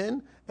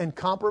sin and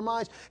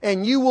compromise.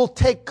 And you will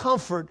take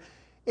comfort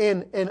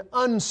in an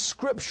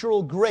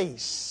unscriptural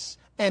grace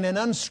and an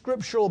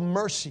unscriptural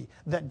mercy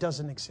that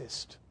doesn't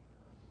exist.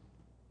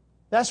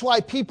 That's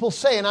why people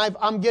say, and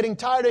I'm getting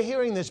tired of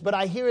hearing this, but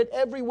I hear it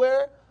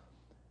everywhere.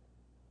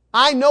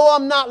 I know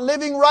I'm not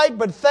living right,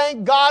 but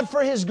thank God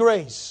for His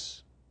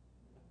grace.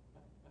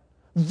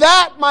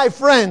 That, my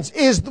friends,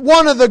 is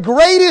one of the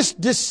greatest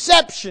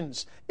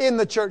deceptions in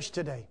the church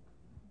today.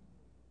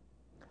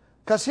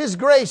 Because His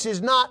grace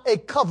is not a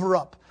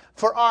cover-up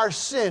for our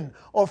sin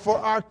or for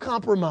our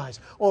compromise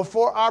or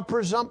for our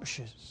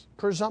presumption.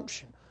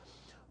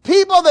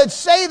 People that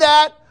say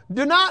that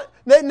they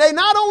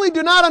not only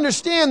do not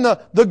understand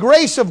the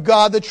grace of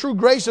God, the true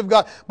grace of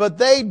God, but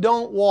they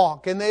don't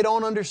walk and they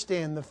don't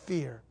understand the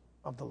fear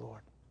of the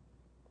Lord.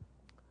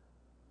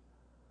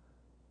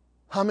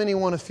 How many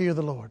want to fear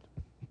the Lord?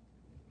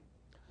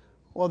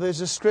 Well,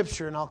 there's a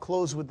scripture, and I'll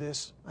close with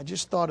this. I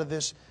just thought of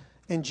this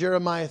in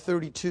Jeremiah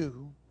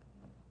 32.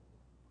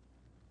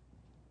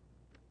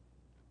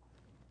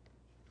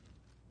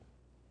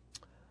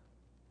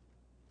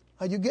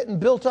 Are you getting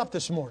built up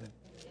this morning?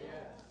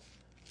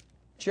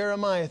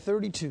 Jeremiah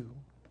 32.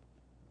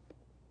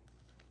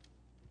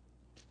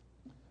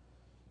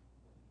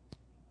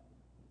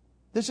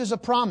 This is a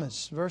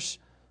promise, verse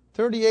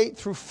 38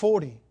 through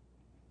 40.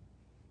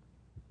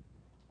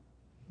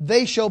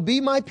 They shall be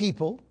my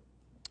people,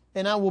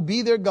 and I will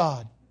be their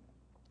God.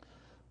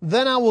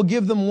 Then I will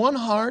give them one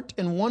heart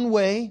and one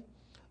way,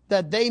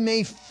 that they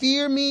may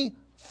fear me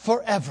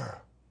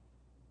forever.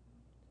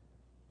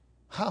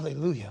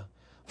 Hallelujah.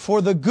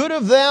 For the good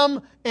of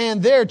them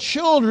and their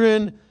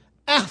children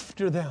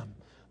after them.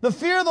 The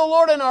fear of the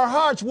Lord in our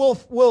hearts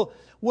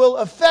will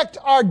affect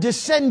our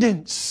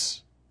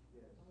descendants.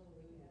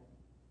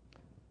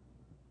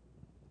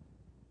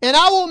 And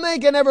I will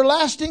make an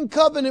everlasting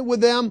covenant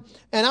with them,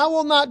 and I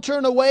will not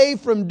turn away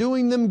from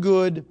doing them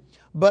good,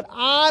 but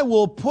I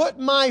will put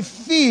my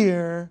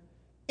fear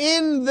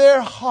in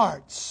their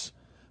hearts,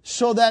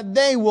 so that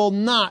they will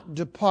not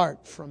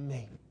depart from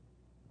me.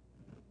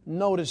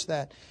 Notice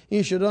that.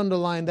 You should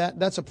underline that.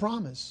 That's a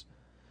promise.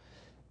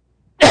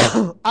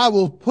 I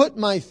will put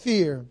my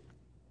fear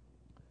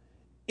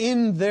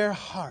in their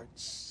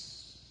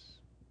hearts.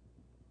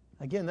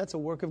 Again, that's a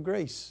work of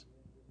grace.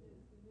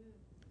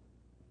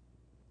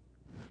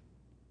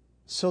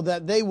 So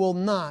that they will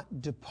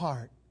not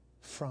depart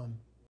from